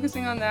kind of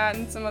focusing on that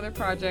and some other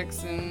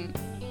projects, and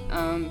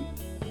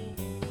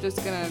just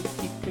gonna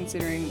keep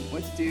considering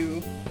what to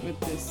do with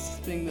this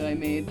thing that I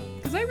made,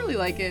 because I really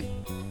like it,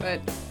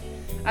 but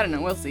I don't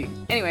know, we'll see.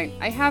 Anyway,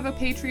 I have a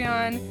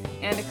Patreon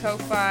and a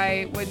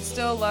Ko-Fi. Would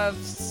still love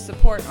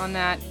support on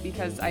that,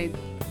 because I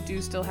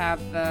do still have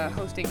the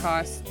hosting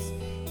costs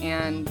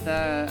and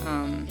the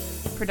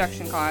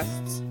production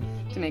costs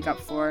to make up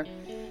for.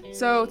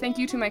 So thank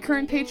you to my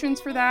current patrons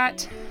for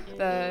that.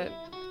 The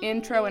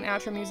intro and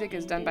outro music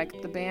is done by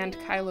the band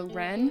Kylo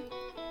Ren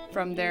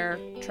from their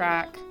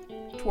track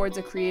Towards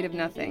a Creative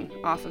Nothing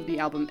off of the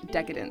album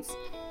Decadence.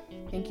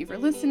 Thank you for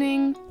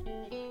listening.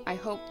 I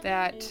hope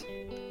that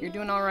you're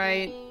doing all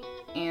right,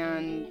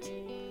 and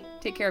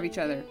take care of each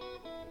other.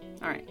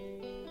 All right.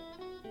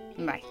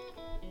 Bye.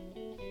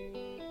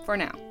 For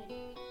now.